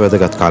අතිශයින්ම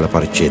වැදගත් කාල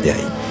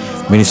පරිච්ඡේදයයි.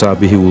 මිනිසා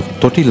බිහි වූ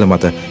තොටිල්ල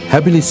මත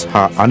හැබිලිස්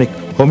හා අනෙක්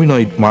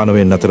හොමිනොයිඩ්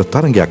මානවයන් අතර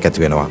තරඟයක්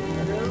ඇති වෙනවා.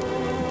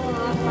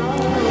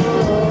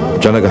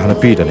 ජනගහන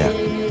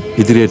පීඩනයක්.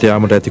 ඉදිරියට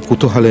යාමට ඇති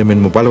කුතුහලය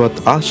මෙන්ම බලවත්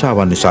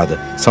ආශාවන් නිසාද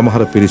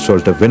සමහර පිරිස්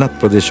වලට වෙනත්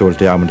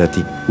ප්‍රදේශවලට යාමට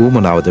ඇති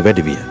ඌමනාවද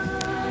වැඩි විය.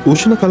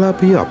 උෂ්ණ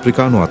කලාපීය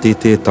අප්‍රිකානු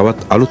අතීතයේ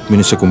තවත් අලුත්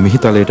මිනිසෙකු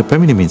මිහිතලයට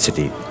පැමිණෙමින්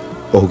සිටී.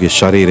 ඔහුගේ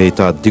ශරීරය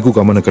ඉතා දිගු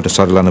ගමනකට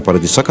සරලන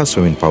පරිදි සකස්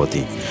වෙමින්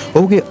පවතී.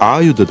 ඔහුගේ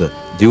ආයුධද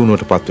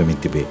දියුණුවට පත්වෙමින්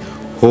තිබේ.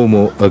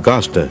 හෝමෝ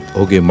අගාස්ට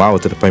ඔහුගේ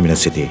මාවතට පැමිණ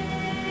සිටී.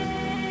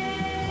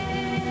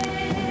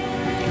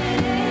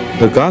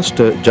 අගාස්ට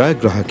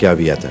ජයග්‍රාහකයා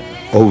වී ඇත.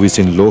 ඔහු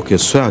විසින් ලෝකය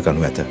සොයා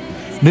ගනු ඇත.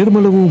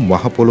 නිර්මල වූ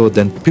මහ පොළොව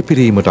දැන්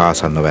පිපිරීමට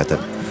ආසන්නව ඇත.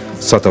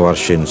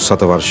 සතවර්ෂයෙන්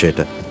සතවර්ෂයට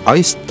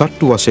අයිස්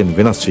තට්ටු වශයෙන්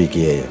වෙනස් වී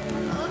ගියේය.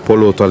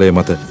 පොළොව තලය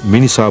මත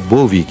මිනිසා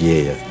බෝ වී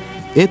ගියේය.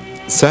 ඒත්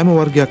සෑම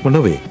වර්ගයක්ම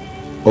නොවේ.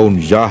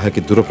 ඔවුන් යා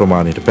හැකි දුර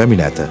ප්‍රමාණයට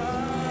පැමිණ ඇත.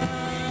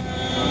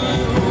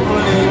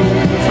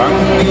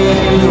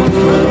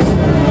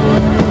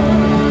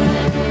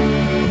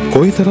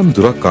 කොයිතරම්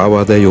දුරක්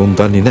ආවාදැයි ඔවුන්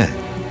දන්නේ නැහැ.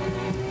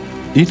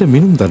 ඊට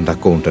මිනුම්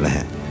දණ්ඩක් ඔවුන්ට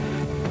නැහැ.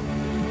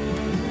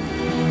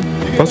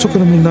 පසු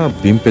කරමින්නා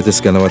බිම්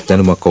පෙදෙස් ගැනවත්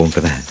දැනුමක් ඔවුන්ට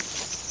නැහැ.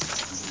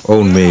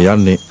 ඔවුන් මේ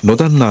යන්නේ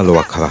නොදන්නා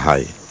ලොවක්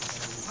හරහායි.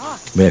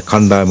 මේ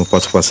කණ්ඩායම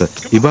පසුපස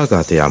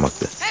ඉබාගාතේ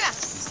යාමක්ද?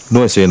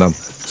 නොයසේ නම්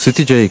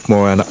සිතිජය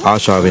ඉක්මවා යන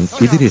ආශාවෙන්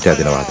ඉදිරියට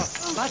ඇදෙනවාද?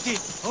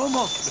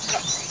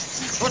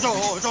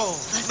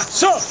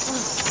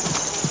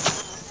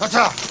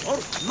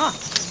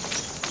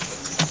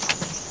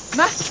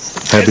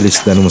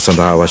 හැබිලිස් දැනුම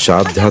සඳහා අවශ්‍ය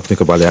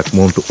ආධ්‍යාත්මික බලයක්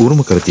මොවුන්ට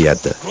උරුම කර දී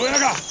ඇද්ද?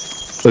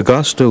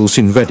 අගාස්ට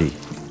උසින් වැඩි.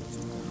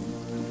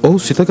 ඔහු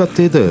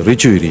සිතගත්තේද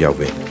ඍජු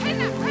ඉරියව්වේ.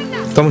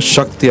 තම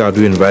ශක්තිය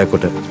අඩුවෙන්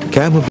වැයකොට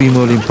කෑම බීම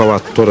වලින් පවා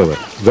තොරව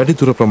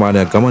වැඩිදුර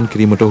ප්‍රමාණයක් ගමන්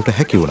කිරීමට ඔහුට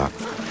හැකි වුණා.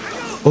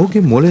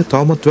 ඔහුගේ මොළය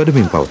තවමත්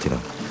වැඩමින්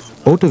පවතිනවා.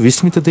 ඔහුට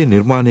විස්මිත දේ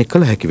නිර්මාණය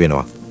කළ හැකි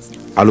වෙනවා.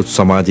 අලුත්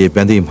සමාජයේ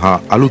බැඳීම් හා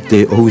අලුත්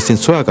දේ ඔහු විසින්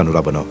සොයාගනු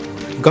ලබනවා.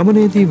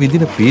 ගමනේදී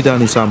විඳින පීඩා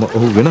නිසාම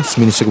ඔහු වෙනස්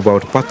මිනිසෙකු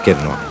බවට පත්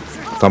කරනවා.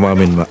 තමා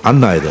මෙන්ම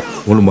අන් අයද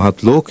මුළු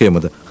මහත්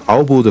ලෝකයමද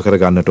අවබෝධ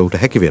කරගන්නට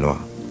ඔහුට හැකි වෙනවා.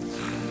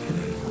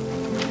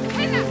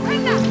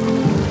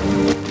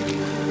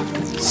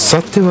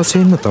 සත්‍ය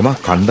වශයෙන්ම තමා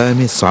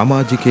කණ්ඩායමේ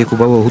සමාජිකයෙකු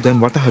බව ඔහු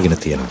දැන් වටහාගෙන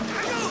තියෙනවා.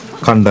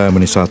 කණ්ඩායම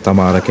නිසා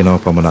තමා රැකෙනව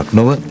පමණක්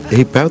නොව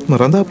එහි පැවැත්ම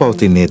රඳා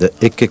පවතින්නේද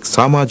එක් එක්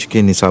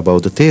සමාජිකයන් නිසා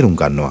බවද තේරුම්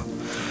ගන්නවා.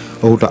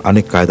 ඔහුට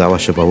අනෙක් අයද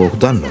අවශ්‍ය බව ඔහු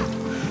දන්නවා.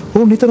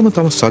 ඔහු නිතරම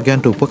තම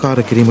සගයන්ට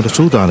උපකාර කිරීමට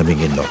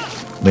සූදානමින් ඉන්නවා.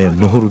 මේ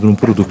නොහුරුදු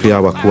පුරුදු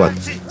ක්‍රියාවක්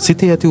වුවත්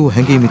සිතේ ඇති වූ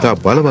හැඟීම් ඉතා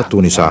බලවත්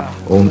වූ නිසා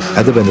ඔවුන්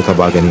ඇද බැඳ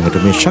තබා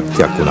ගැනීමට මේ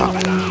ශක්තියක් වුණා.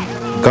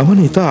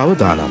 ගමන ඉතා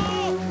අවදානම්.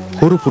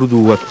 හුරු පුරුදු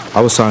වුවත්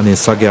අවසානයේ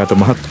සගයාට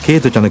මහත්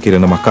ඛේදජනක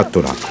කිරණමක් අත්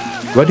වුණා.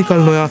 වැඩි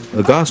කල නොයා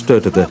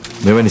ගාස්ටර්ටද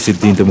මෙවැනි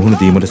සිද්ධීන්ට මුහුණ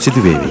දීමට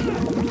සිදුවේවි.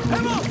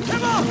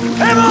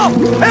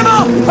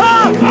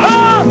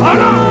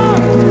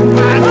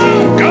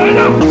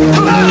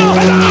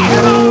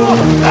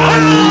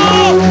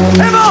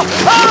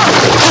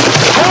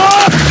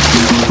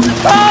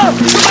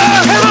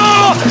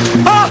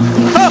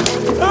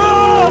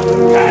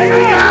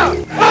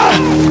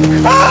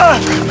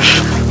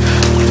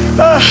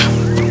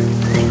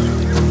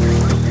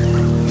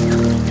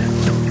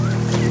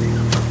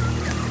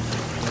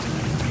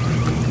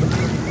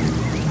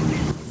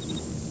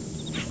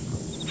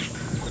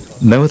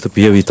 නැවත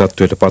පියවි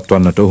තත්වයට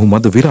පත්වන්නට ඔහු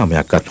මද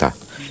විරාමයක් ගත්තා.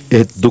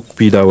 ඒත් දුක්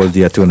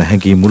පීඩාවලදී ඇතිවන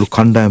හැඟීම් මුළු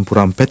කණ්ඩායම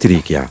පුරාම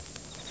පැතිරී ගියා.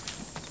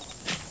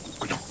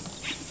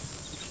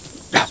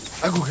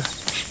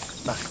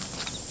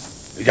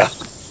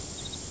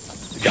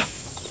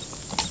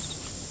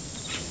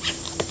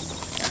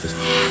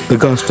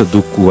 අගාස්ට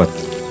දුක් වුවත්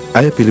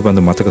ඇය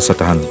පිළිබඳ මතක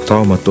සටහන්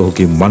තවමත්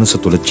ඔහුගේ මනස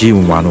තුළ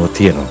ජීවමානව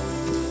තියෙනවා.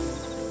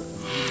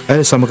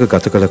 ඇය සමග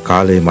ගත කළ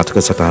කාලයේ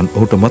මතක සටහන්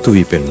ඔහුට මතු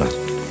වී පෙනුණා.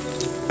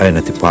 ඇය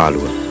නැති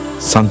පාළුව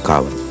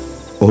සංකාව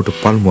ඔහුට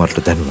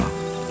පල්මුවටට දැනුණා.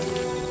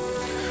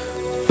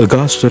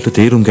 අගාස්ටට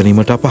තේරුම්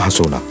ගැනීමට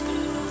අපහසු වුණා.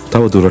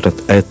 තව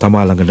දුරටත් ඇය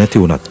තමා ළඟ නැති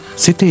වුණත්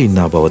සිතේ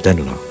ඉන්නා බව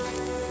දැනුණා.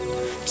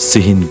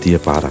 සිහින් දිය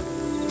පාරක්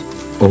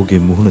ඔහුගේ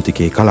මුහුණ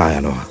දිගේ කලා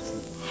යනවා.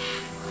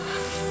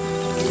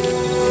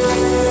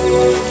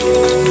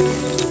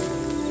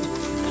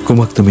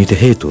 කුමක්ද මීට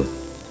හේතුව?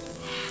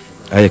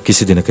 ඇය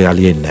කිසි දිනක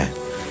යලියෙන්නේ නැහැ.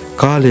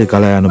 කාලය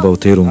ගලා යන බව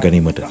තේරුම්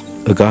ගැනීමට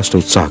අගාස්ට්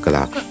උත්සාහ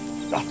කළා.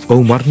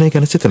 ඔහු මරණය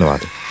ගැන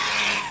සිතනවාද?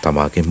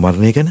 තමාගේ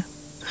මරණය ගැන?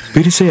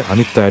 පිරිසේ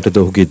අනිත් අයටද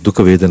ඔහුගේ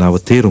දුක වේදනාව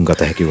තේරුම්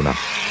ගත හැකි වුණා.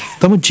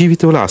 තම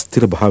ජීවිතවල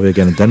අස්තිර භාවය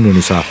ගැන දැනුන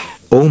නිසා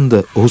ඔවුන්ද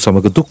ඔහු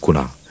සමග දුක්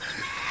වුණා.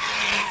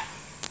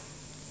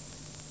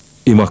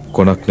 ඉමක්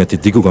කොනක්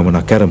නැති දිගු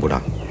ගමනක්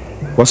ආරම්භුණා.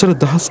 වසර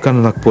දහස්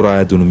ගණනක් පුරා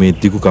ඇදුණු මේ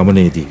දිගු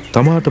ගමනේදී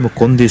තමාටම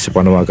කොන්දේසි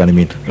පනවා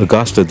ගනිමින්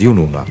අගාස්ට්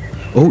දියුණු වුණා.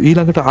 ඔහු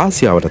ඊළඟට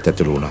ආසියාවටත්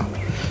ඇතුළු වුණා.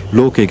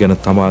 ලෝකය ගැන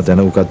තමා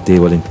දැන උගත්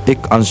දේවලින්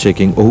එක්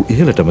අංශයකින් ඔහු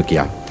ඉහළටම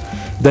ගියා.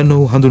 දැන්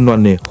ඔහු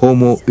හඳුන්වන්නේ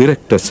හෝමෝ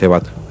ඉරෙක්ටස්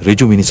හෙවත්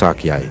ඍජු මිනිසා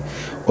කියයි.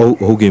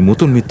 ඔහුගේ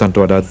මුතුන්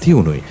මිත්තන්ට වඩා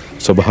දියුණුයි.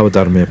 ස්වභාව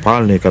ධර්මය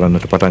පාලනය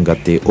කරන්නට පටන්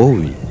ගත්තේ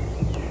ඔහුයි.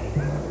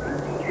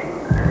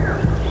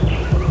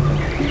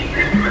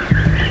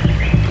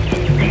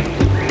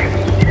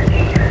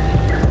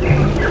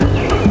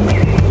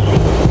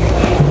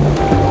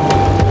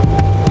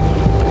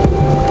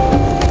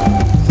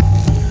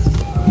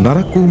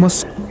 නරක් වූ මස්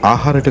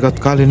ආහාරයටගත්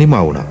කාලේ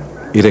නිමා වුණා.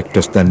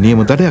 ඉරෙක්ටස් දැන්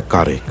නියම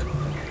දඩයක්කාරයෙක්.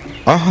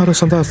 ආහාර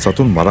සඳහා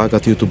සතුන්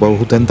මරාගත යුතු බව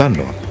ඔහු දැන්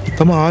දන්නවා.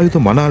 තම ආයුධ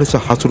මනා ලෙස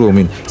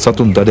හසුරුවමින්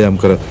සතුන් දඩයම්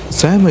කර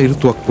සෑම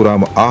ඍතුවක්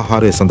පුරාම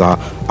ආහාරය සඳහා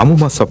අමු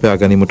මස් සපයා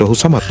ගැනීමට ඔහු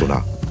සමත්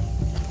වුණා.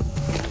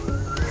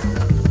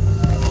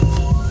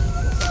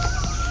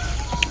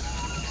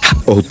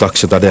 ඔහු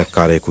දක්ෂ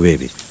දඩයක්කාරයෙකු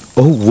වේවි.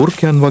 ඔහු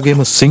වෘකයන්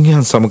වගේම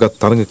සිංහයන් සමගත්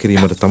තරඟ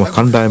කිරීමට තම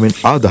කණ්ඩායමෙන්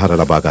ආධාර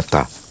ලබා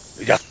ගත්තා.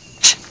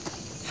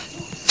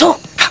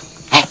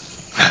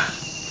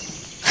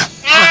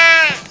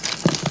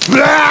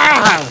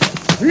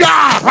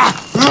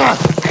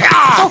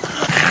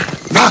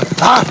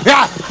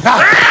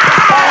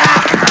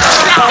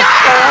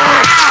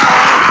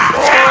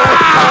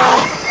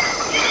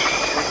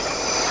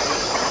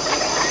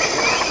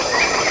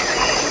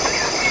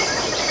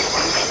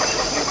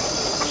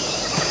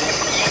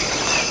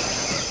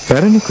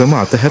 පැරණි ක්‍රම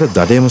අතහැර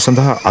දඩයම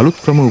සඳහා අලුත්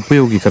ක්‍රම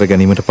උපයෝගී කර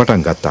ගැනීමට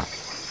පටන් ගත්තා.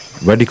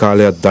 වැඩි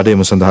කාලයක්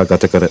දඩයම සඳහා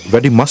ගත කර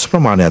වැඩි මස්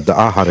ප්‍රමාණයක්ද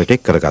ආහාරයට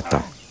එක්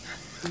කරගත්තා.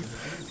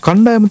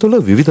 කණ්ඩායම තුළ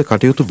විවිධ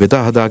කටයුතු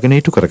බෙදා හදාගෙන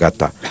ඉටු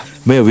කරගත්තා.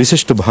 මෙය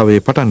විශිෂ්ට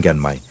භාවයේ පටන්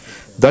ගැන්මයි.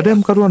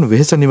 දඩයම්කරුවන්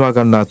වෙහෙස නිවා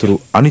ගන්නා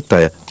තුරු අනිත්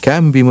අය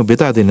කෑම බීම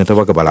බෙදා දෙන්නට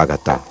වග බලා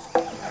ගත්තා.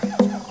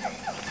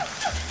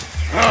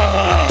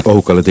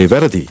 ඔහු කළ දේ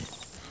වැරදි.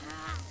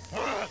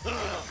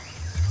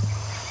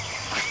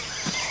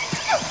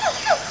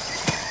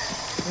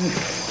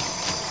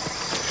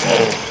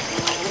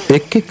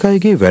 එක්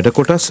අයගේ වැඩ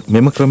කොටස්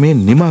මෙම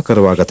ක්‍රමයෙන් නිමා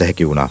කරවා ගත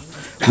හැකි වුණා.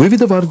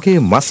 විවිධ වර්ගයේ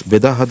මස්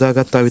බෙදා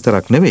හදාගත්තා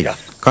විතරක් නෙවෙයි,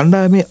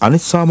 කණ්ඩායමේ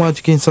අනිත්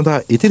සමාජිකයින්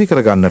සඳහා ඉතිරි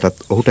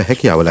කරගන්නටත් ඔහුට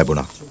හැකියාව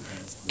ලැබුණා.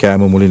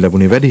 කෑම මුලින්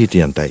ලැබුණේ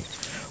වැඩිහිටියන්ටයි.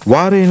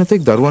 වාරයේ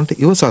නැතෙක් දරුවන්ට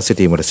ඉවසා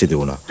සිටීමට සිදු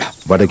වුණා.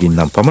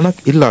 බඩගින්නම් පමණක්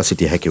ඉල්ලා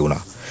සිටිය හැකි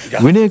වුණා.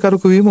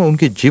 විනයකරුක වීම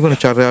ඔවුන්ගේ ජීවන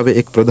චර්යාවේ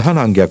එක්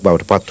ප්‍රධාන අංගයක්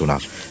බවට පත් වුණා.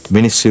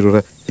 මිනිස්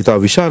සිරුර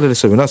ඉතා විශාල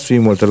ලෙස වෙනස්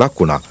වීම වලට ලක්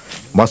වුණා.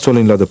 මස්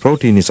වලින් ලද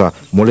ප්‍රෝටීන් නිසා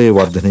මොළයේ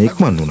වර්ධනය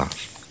ඉක්මන් වුණා.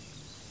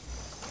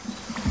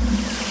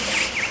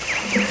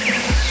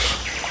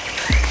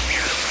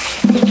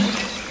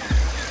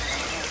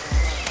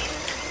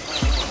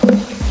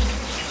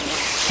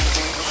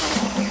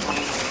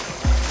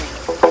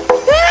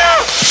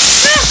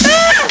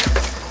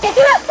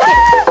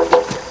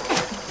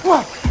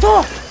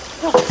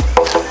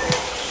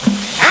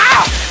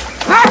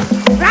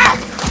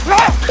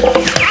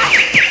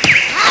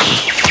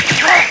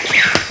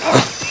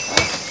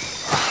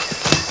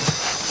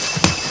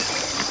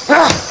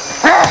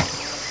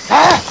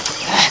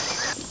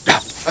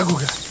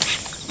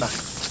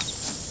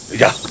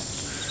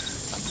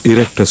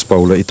 ඉරෙක්ටස්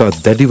පවුල ඉතා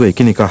දැඩිව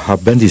එකිනෙකා හා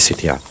බැඳී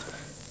සිටියා.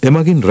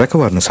 එමගින්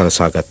රැකවරණ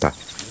සලසා ගත්තා.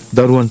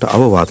 දරුවන්ට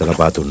අවවාද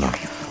ලබා දුන්නා.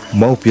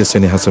 මව්පිය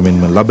සෙනෙහස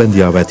මෙන්ම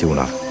ලබැඳියාව ඇති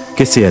වුණා.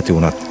 කෙසේ ඇති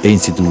වුණත් එයින්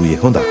සිදු වූයේ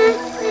හොඳක්.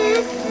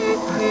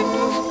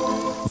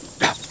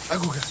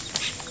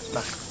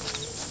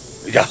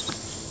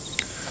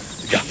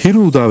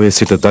 හිරු උදාවේ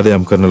සිට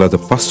දඩයම් කරන ලද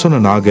 5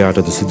 වන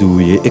නාගයාටද සිදු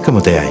වූයේ එකම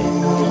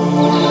දෙයයි.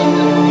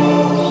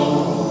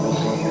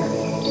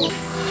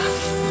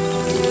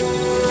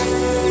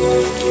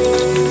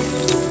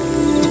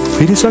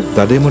 පිරිසක්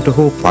දඩයමට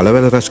හෝ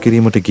පළවැල රැස්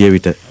කිරීමට ගිය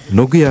විට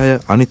නොගිය අය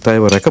අනිත්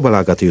අයව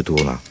රැකබලා ගත යුතු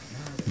වුණා.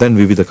 දැන්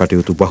විවිධ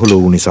කටයුතු බහුල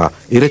වූ නිසා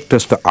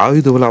ඉරෙක්ටස්ට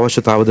ආයුධවල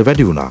අවශ්‍යතාවද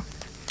වැඩි වුණා.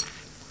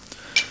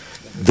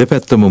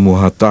 දෙපැත්තම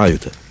මුවහත්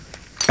ආයුධ.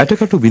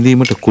 ඇටකටු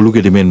බිඳීමට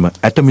කුළුගෙඩි මෙන්ම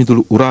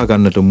ඇටමිදුළු උරා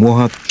ගන්නට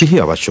මුවහත්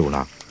පිහි අවශ්‍ය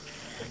වුණා.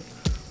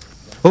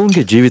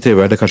 ඔවුන්ගේ ජීවිතයේ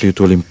වැඩ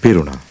කටයුතු වලින්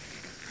පිරුණා.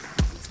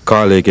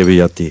 කාලය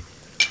ගෙවී යති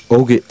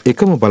ඔහුගේ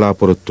එකම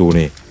බලාපොරොත්තු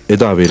වුණේ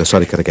එදා වේල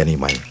සරිකර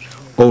ගැනීමයි.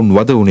 ඔවුන්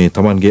වද වුණේ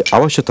තමන්ගේ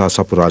අවශ්‍යතා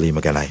සපුරාලීම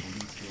ගැනයි.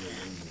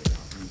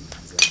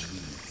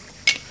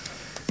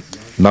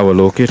 නව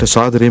ලෝකයට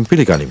සාදරයෙන්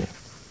පිළිගනිමු.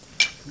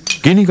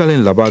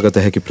 ගිනිගලෙන් ලබාගත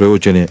හැකි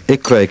ප්‍රයෝජනය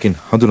එක් රැයකින්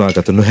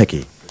හඳුනාගත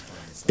නොහැකි.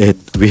 එහෙත්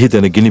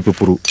විහිදෙන ගිනි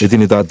පුපුරු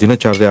එදිනෙදා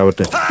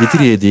දිනචර්යාවට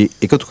ඉදිරියේදී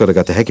එකතු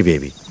කරගත හැකි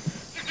වේවි.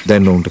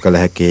 දැන් ඔවුන්ට කළ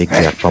හැකි එක්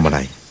දෙයක්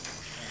පමණයි.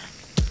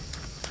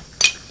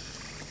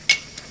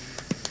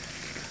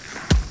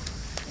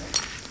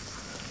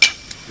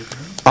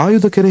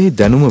 ආයුධ කෙරෙහි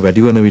දැනුම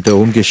වැඩි වන විට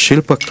ඔවුන්ගේ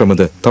ශිල්ප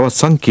ක්‍රමද තවත්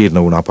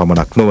සංකීර්ණ වුණා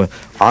පමණක් නොව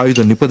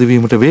ආයුධ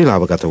නිපදවීමට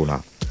වේලාව ගත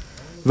වුණා.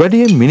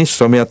 වැඩියෙන් මිනිස්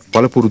ශ්‍රමයත්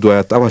පළපුරුදු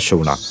අයත් අවශ්‍ය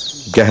වුණා.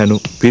 ගැහැණු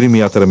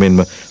පිරිමි අතර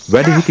මෙන්ම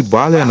වැඩිහිටි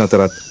බාලයන්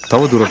අතරත්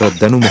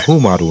තවදුරටත් දැනුම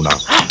හුවමාරු වුණා.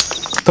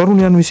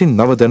 තරුණයන් විසින්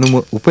නව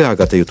දැනුම උපයා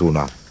ගත යුතු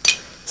වුණා.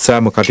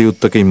 සෑම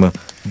කටයුත්තකින්ම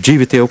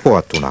ජීවිතය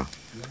උපවත් වුණා.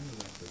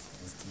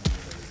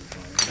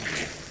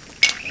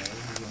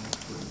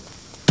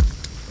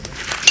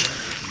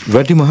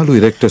 වැඩිමහලු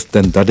ඉරෙක්ටස්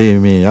දැන්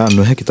දඩයමේ යා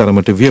නොහැකි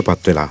තරමට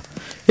වියපත් වෙලා.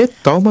 ඒත්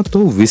තවමත්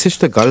ඔහු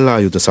විශිෂ්ට ගල්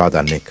ආයුධ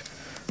සාදන්නෙක්.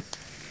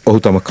 ඔහු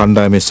තම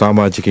කණ්ඩායමේ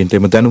සමාජිකයින්ට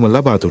එම දැනුම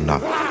ලබා දුන්නා.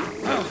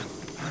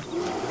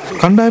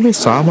 කණ්ඩායමේ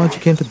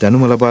සමාජිකයින්ට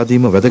දැනුම ලබා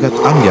දීම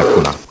වැදගත් අංගයක්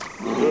වුණා.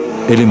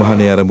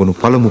 එලිමහනේ ආරම්භුණු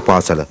පළමු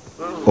පාසල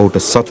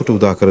ඔහුට සතුට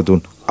උදා කර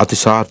දුන්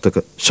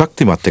අතිසාර්ථක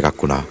ශක්තිමත්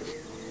එකක් වුණා.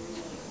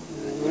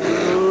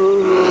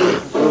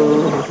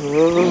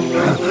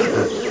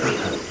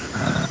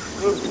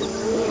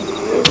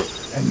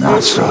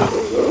 Nasa.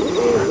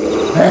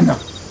 Ena.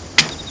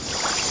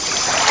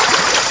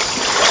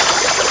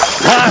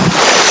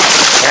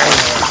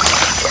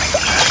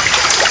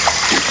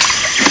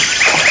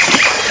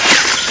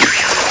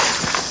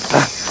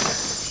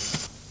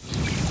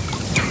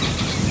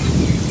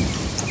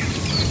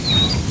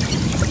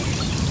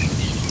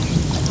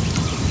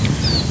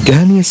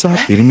 ගැහැණිය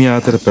සහ පිරිමිය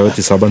අතර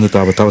පැවති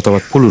සබඳතාව තව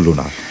තවත් පුළුල්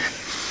වුණා.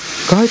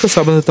 කායික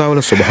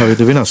සබඳතාවල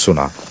ස්වභාවයද වෙනස්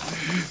වුණා.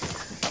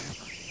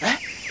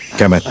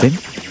 කැමැත්තෙන්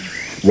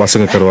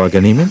වසඟ කරවා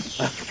ගැනීමෙන්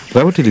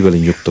රැවටිලි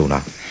වලින් යුක්ත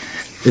වුණා.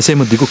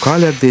 එසේම දිගු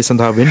කාලයක් දේ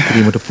සඳහා වෙන්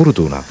කිරීමට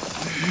පුරුදු වුණා.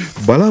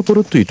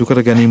 බලාපොරොත්තු ඉටු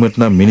කර ගැනීමට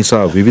නම්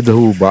මිනිසා විවිධ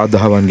වූ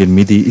බාධාවන්ගෙන්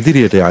මිදී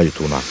ඉදිරියට යා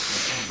යුතු වුණා.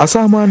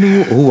 අසාමාන්‍ය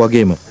වූ ඔහු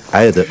වගේම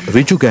ඇයද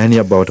ඍජු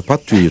ගැහැණියක් බවට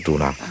පත්විය යුතු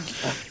වුණා.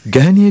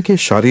 ගැහැණියගේ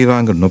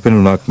ශරීරාංග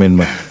නොපෙනුණක්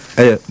මෙන්ම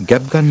ඇය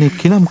ගැබ් ගන්නේ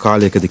කිනම්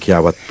කාලයකද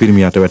කියාවත්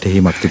පිරිමියාට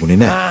වැටහීමක් තිබුණේ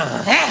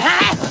නැහැ.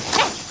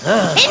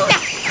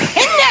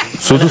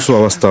 සුදුසු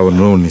අවස්ථාව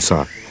නොවන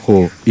නිසා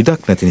හෝ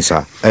ඉඩක් නැති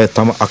නිසා ඇය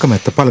තම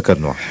අකමැත්ත පළ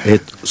කරනවා.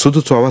 ඒත්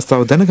සුදුසු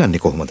අවස්ථාව දැනගන්නේ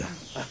කොහොමද?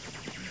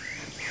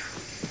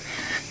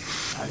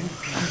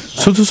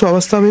 සුදුසු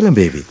අවස්ථාව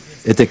එළඹේවි.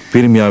 එතෙක්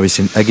පිරිමියා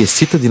විසින් ඇගේ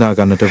සිත දිනා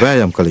ගන්නට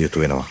වෑයම් කළ යුතු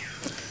වෙනවා.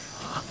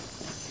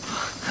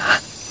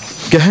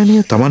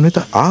 ගැහැණිය තමන්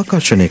වෙත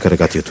ආකර්ෂණය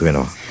කරගත යුතු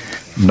වෙනවා.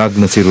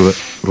 නග්න සිරුර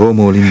රෝම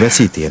වලින්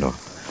වැසී තියෙනවා.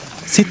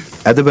 සිත්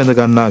ඇද බැඳ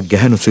ගන්නා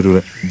ගැහැණු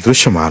සිරුර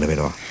දෘශ්‍යමාන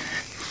වෙනවා.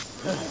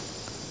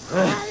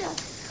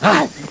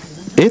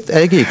 ඒත්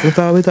ඇයගේ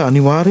එකතාවයට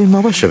අනිවාර්යයෙන්ම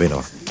අවශ්‍ය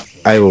වෙනවා.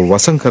 ඇයව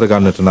වසන්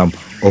කරගන්නට නම්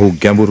ඔහු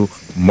ගැඹුරු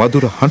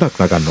මధుර හඬක්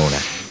නගන්න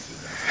ඕනෑ.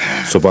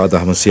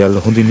 සබාදහම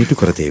සියල්ල හොඳින් ඉටු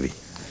කර දේවි.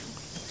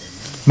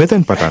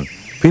 මෙතෙන් පටන්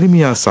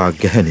පිරිමියා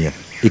සහ ගැහැණිය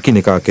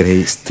එකිනෙකා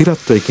කෙරෙහි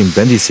ස්ථිරත්වයකින්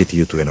බැඳී සිටිය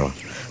යුතු වෙනවා.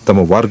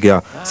 තම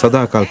වර්ගයා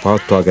සදාකල්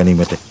පවත්වා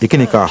ගැනීමට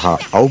එකිනෙකා හා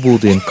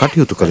අවබෝධයෙන්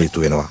කටයුතු කළ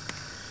යුතු වෙනවා.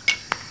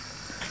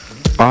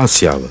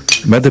 ආසියාව,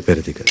 මැද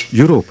පෙරදිග,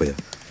 යුරෝපය,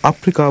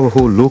 අප්‍රිකාව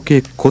හෝ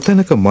ලෝකයේ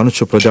කොතැනක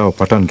මනුෂ්‍ය ප්‍රජාව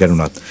පටන්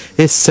ගැනුණත්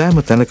ඒ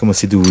සෑම තැනකම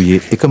සිදු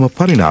වූයේ එකම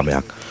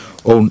පරිණාමයක්.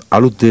 ඔවුන්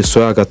අලුත් දේ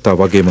සොයාගත්තා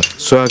වගේම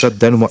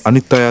සොයාගත් දැනුම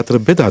අනිත් අය අතර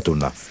බෙදා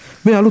දුන්නා.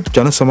 මේ අලුත්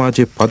ජන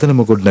සමාජයේ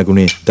පදනම ගොඩ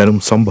නැගුණේ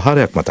දැනුම්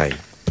සම්භාරයක් මතයි.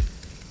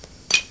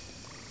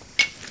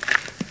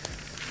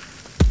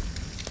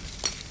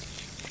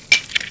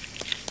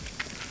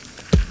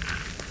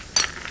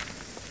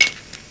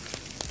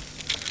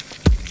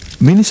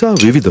 මිනිසා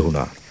විවිධ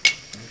වුණා.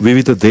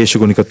 විවිධ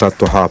දේශගුණික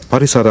තත්ත්ව හා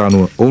පරිසර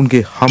අනුව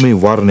ඔවුන්ගේ හැම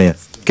වර්ණය,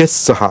 කෙස්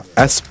සහ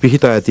ඇස්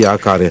පිහිටා ඇති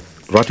ආකාරය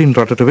රටින්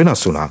රටට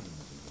වෙනස් වුණා.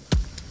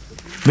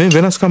 මේ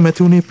වෙනස්කම්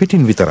ඇති වුණේ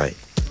පිටින් විතරයි.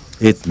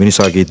 ඒත්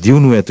මිනිසාගේ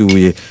දියුණුව ඇති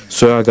වූයේ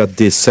සොයාගත්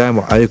දේ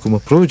සෑම අයෙකුම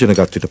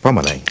ප්‍රයෝජනගත් විට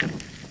පමණයි.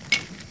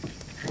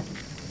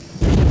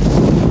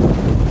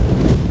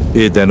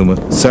 ඒ දැනුම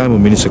සෑම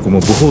මිනිසෙකුම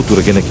බොහෝ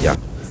දුර ගෙන ගියා.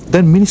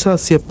 දැන් මිනිසා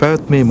සිය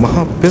පැවැත්මේ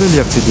මහා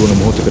පෙරලියක් සිදුවන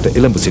මොහොතකට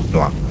එළඹ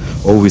සිටිනවා.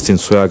 ඔහු විසින්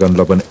සොයාගනු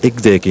ලබන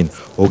එක් දෙයකින්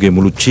ඔහුගේ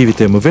මුළු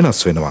ජීවිතයම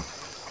වෙනස් වෙනවා.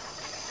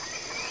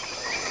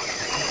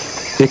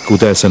 එක්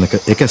උදෑසනක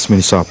එකස්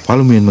මිනිසා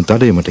පළමුවෙන්ම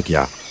දඩයමට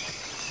ගියා.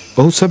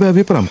 ඔහු සැබෑ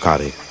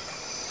විපරම්කාරයෙක්.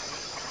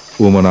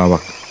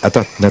 උවමනාවක්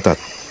ඇතත් නැතත්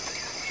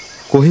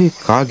කොහේ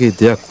කාගේ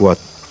දෙයක් වුවත්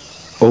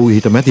ඔහු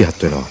ඊට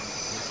මැදිහත් වෙනවා.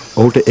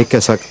 ඔහුට එක්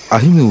ඇසක්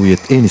අහිමි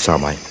වූයේත් ඒ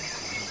නිසාමයි.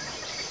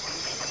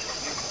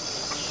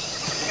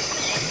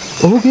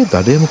 ඔහුගේ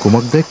දඩයම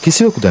කුමක්ද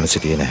කිසිවෙකු දැන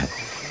සිටියේ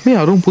නැහැ. මේ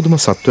අරුම් පුදුම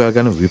සත්වයා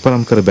ගැන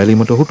විපරම් කර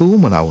බැලීමට ඔහුට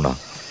උවමනා වුණා.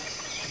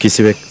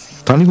 කිසිවෙක්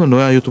තනිව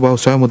නොයා යුතු බව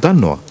සොයම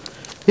දන්නවා.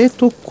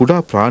 ඒත්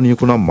කුඩා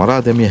ප්‍රාණියෙකු නම්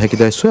මරා දැමිය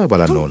හැකිදයි සොයා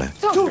බලන්න ඕන.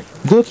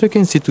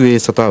 ගෝත්‍රකෙන් සිටුවේ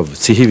සතා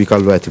සිහි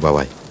විකල්ව ඇති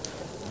බවයි.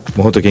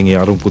 මොහොතකින් ඒ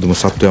අරුම් පුදුම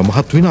සත්වයා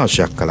මහත්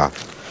විනාශයක් කළා.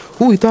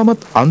 ඌ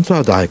ඊටමත්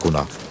අන්තරාදායක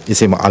වුණා.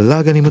 එසේම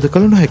අල්ලා ගැනීමද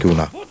කල නොහැකි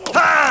වුණා.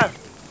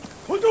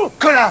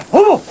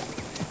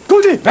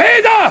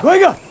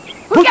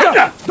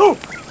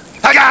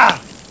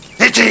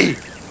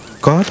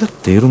 කාට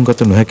තේරුම්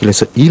ගත නොහැකි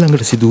ලෙස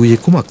ඊළඟට සිදු වූයේ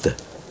කුමක්ද?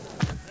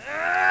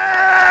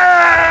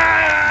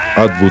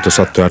 අද්භූත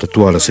සත්වයාට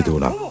තුවාල සිදු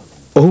වුණා.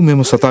 ඔහු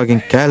මෙම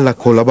සතාගෙන්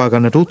කෑල්ලක් හෝ ලබා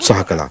ගන්නට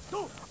උත්සාහ කළා.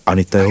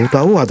 අනිත් අය ඔහුට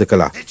අවවාද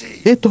කළා.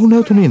 ඒත් ඔහු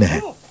නැවතුනේ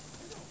නැහැ.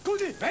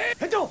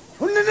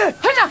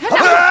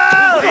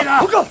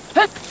 Toka!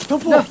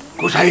 Topo!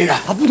 Kusaira!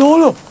 Apu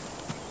dolo!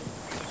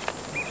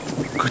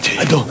 Kuchi!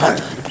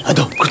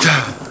 Ado! Kuta!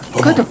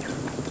 Kato.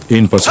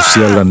 ඉන් පසු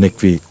සියල්ලන්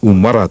එක් වී ඌ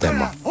මරා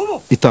දැම්මා.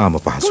 ඉතාම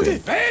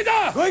පහසුවෙන්.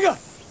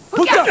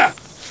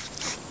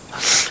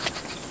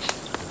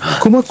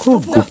 කුමක් හෝ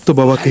ගුප්ත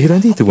බවක් එහි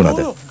රැඳී තිබුණද?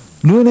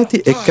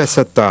 නුවණැති එක්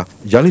ඇසත්තා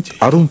යලිත්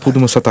අරුම්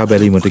පුදුම සතා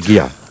බැලීමට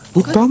ගියා.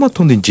 ඌ තාමත්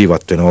හොඳින්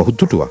ජීවත් වෙනවා. ඔහු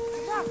දුටුවා.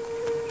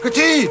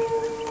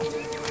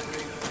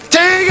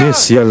 මේ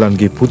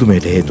සියල්ලන්ගේ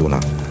පුදුමයට හේතු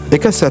වුණා.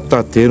 එක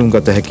ඇසත්තා තේරුම්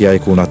ගත හැකි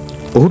අයෙකු වුණත්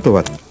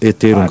ඔහුටවත් ඒ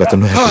තේරුම් ගත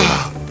නොහැකි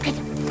වුණා.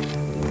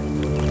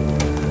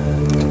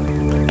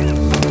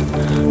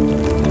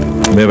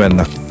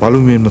 මෙවැන්න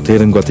පළමුවෙන්ම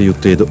තේරුම් ගත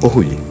යුත්තේද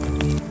ඔහුයි.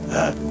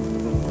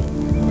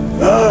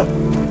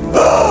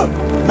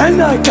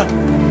 Menaika!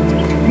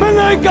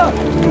 Menaika!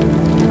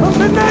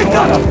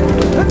 Menaika!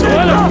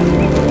 Menaika!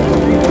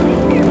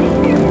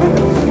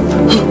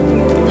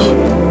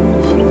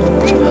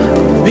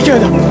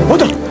 Mikada!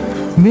 Oda!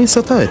 මේ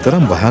සතා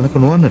එතරම් භයානක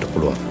නොවන්නට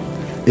පුළුවන්.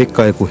 එක්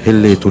අයෙකු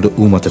හෙල්ලේ තුඩ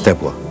ඌ මත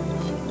තැබුවා.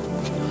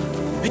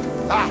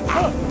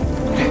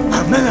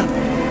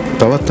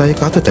 තවත්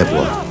අයෙක් අත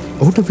තැබුවා.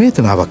 ඔහුට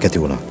වේදනාවක්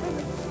ඇති වුණා.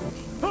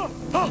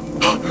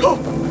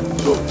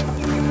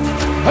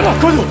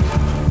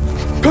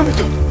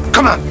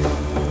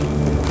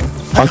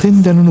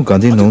 අතින් දැනුණු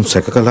ගඳින් ඔවුන්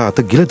සැක කළා අත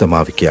ගිල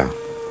දමාවි කියා.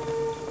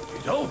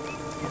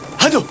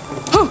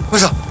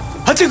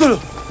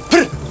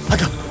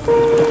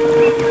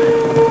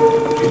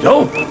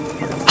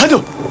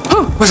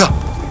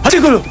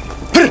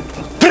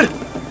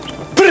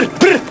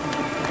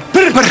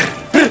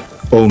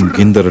 ඔවුන්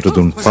ගින්දරට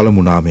දුන්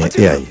පළමු නාමය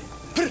එයයි.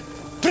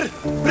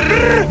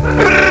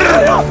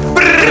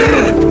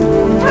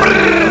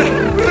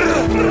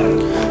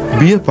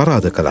 බිය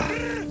පරාද කළා.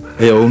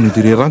 එය ඔවුන්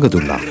ඉදිරියේ රඟ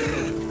දුන්නා.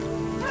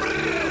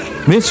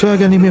 මේ සොයා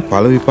ගැනීමේ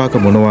ඵල විපාක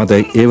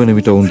මොනවාදයි ඒ වන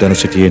විට ඔවුන් දැන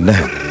සිටියේ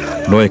නැහැ.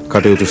 නොයෙක්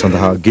කටයුතු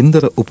සඳහා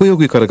ගින්දර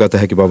උපයෝගී කරගත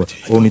හැකි බව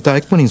ඔවුන් ඉතා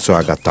ඉක්මනින්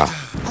සොයාගත්තා.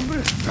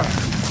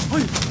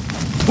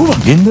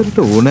 ගින්දරට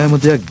ඕනෑම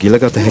දෙයක්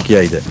ගිලගත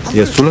හැකියයිද?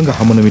 එය සුළඟ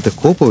හමන විට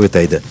කෝප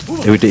වෙතයිද?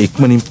 එවිට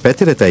ඉක්මනින්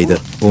පැතිරෙතයිද?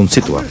 ඔවුන්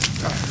සිතුවා.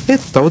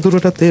 ඒත්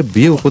තවදුරටත් එය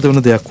බිය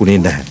උපදවන දෙයක් වුණේ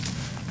නැහැ.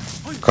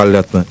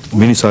 කල්යත්ම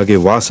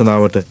මිනිසාගේ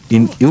වාසනාවට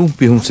ඉන් ඉවුම්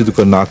පිහුම් සිදු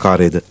කරන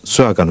ආකාරයද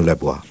සොයාගනු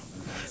ලැබුවා.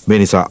 මේ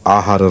නිසා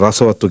ආහාර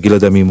රසවත්ව ගිල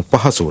දැමීම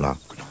පහසු වුණා.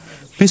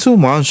 පිසු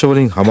මාංශ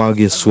වලින්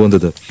හමාගිය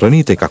සුවඳද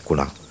ප්‍රණීත එකක්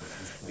වුණා.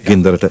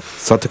 ගින්දරට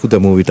සතෙකු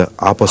දැමූ විට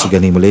ආපසු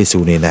ගැනීම ලේසි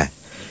වුණේ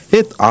නැහැ.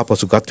 ඒත්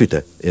ආපසු ගත් විට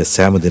එය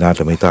සෑම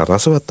දිනකටම ඉතා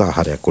රසවත්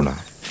ආහාරයක් වුණා.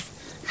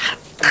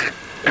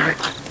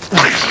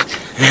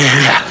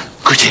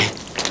 Kuchi!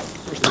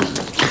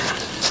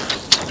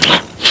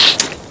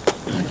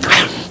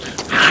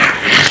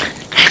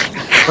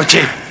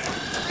 Kuchi!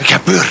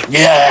 Kapur!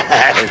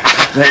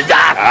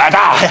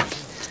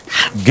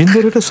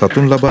 ගින්දරට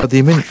සතුන් ලබා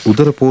දීමෙන්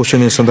උදර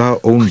පෝෂණය සඳහා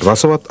ඔවුන්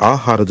රසවත්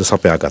ආහාරද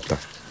සපයා ගත්තා.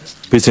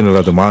 පිසින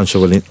ලද මාංශ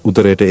වලින්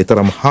උදරයට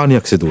එතරම්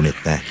හානියක් සිදු වුණේ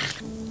නැහැ.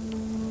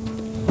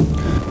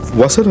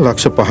 වසර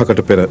ලක්ෂ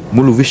 5කට පෙර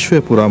මුළු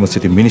විශ්වය පුරාම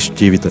සිටි මිනිස්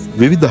ජීවිත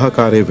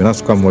විවිධාකාරයේ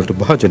වෙනස්කම් වලට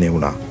භාජනය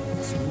වුණා.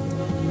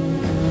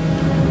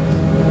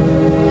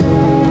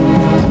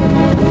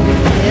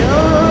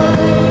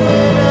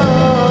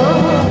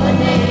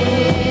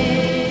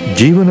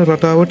 ජීවන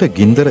රටාවට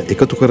ගින්දර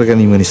එකතු කර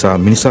ගැනීම නිසා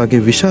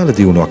මිනිසාගේ විශාල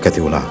දියුණුවක්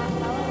ඇති වුණා.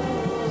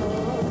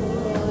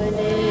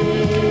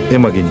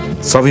 එමගින්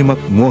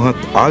සවිමත්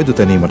මෝහත් ආයුධ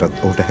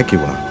තැනීමටත් ඔහුට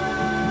හැකි වුණා.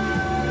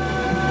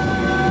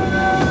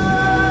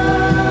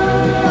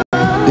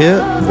 එය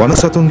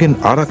වනසතුන්ගෙන්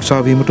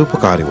ආරක්ෂා වීමට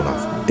උපකාරී වුණා.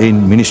 එයින්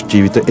මිනිස්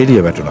ජීවිත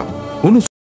එළිය වැටුණා.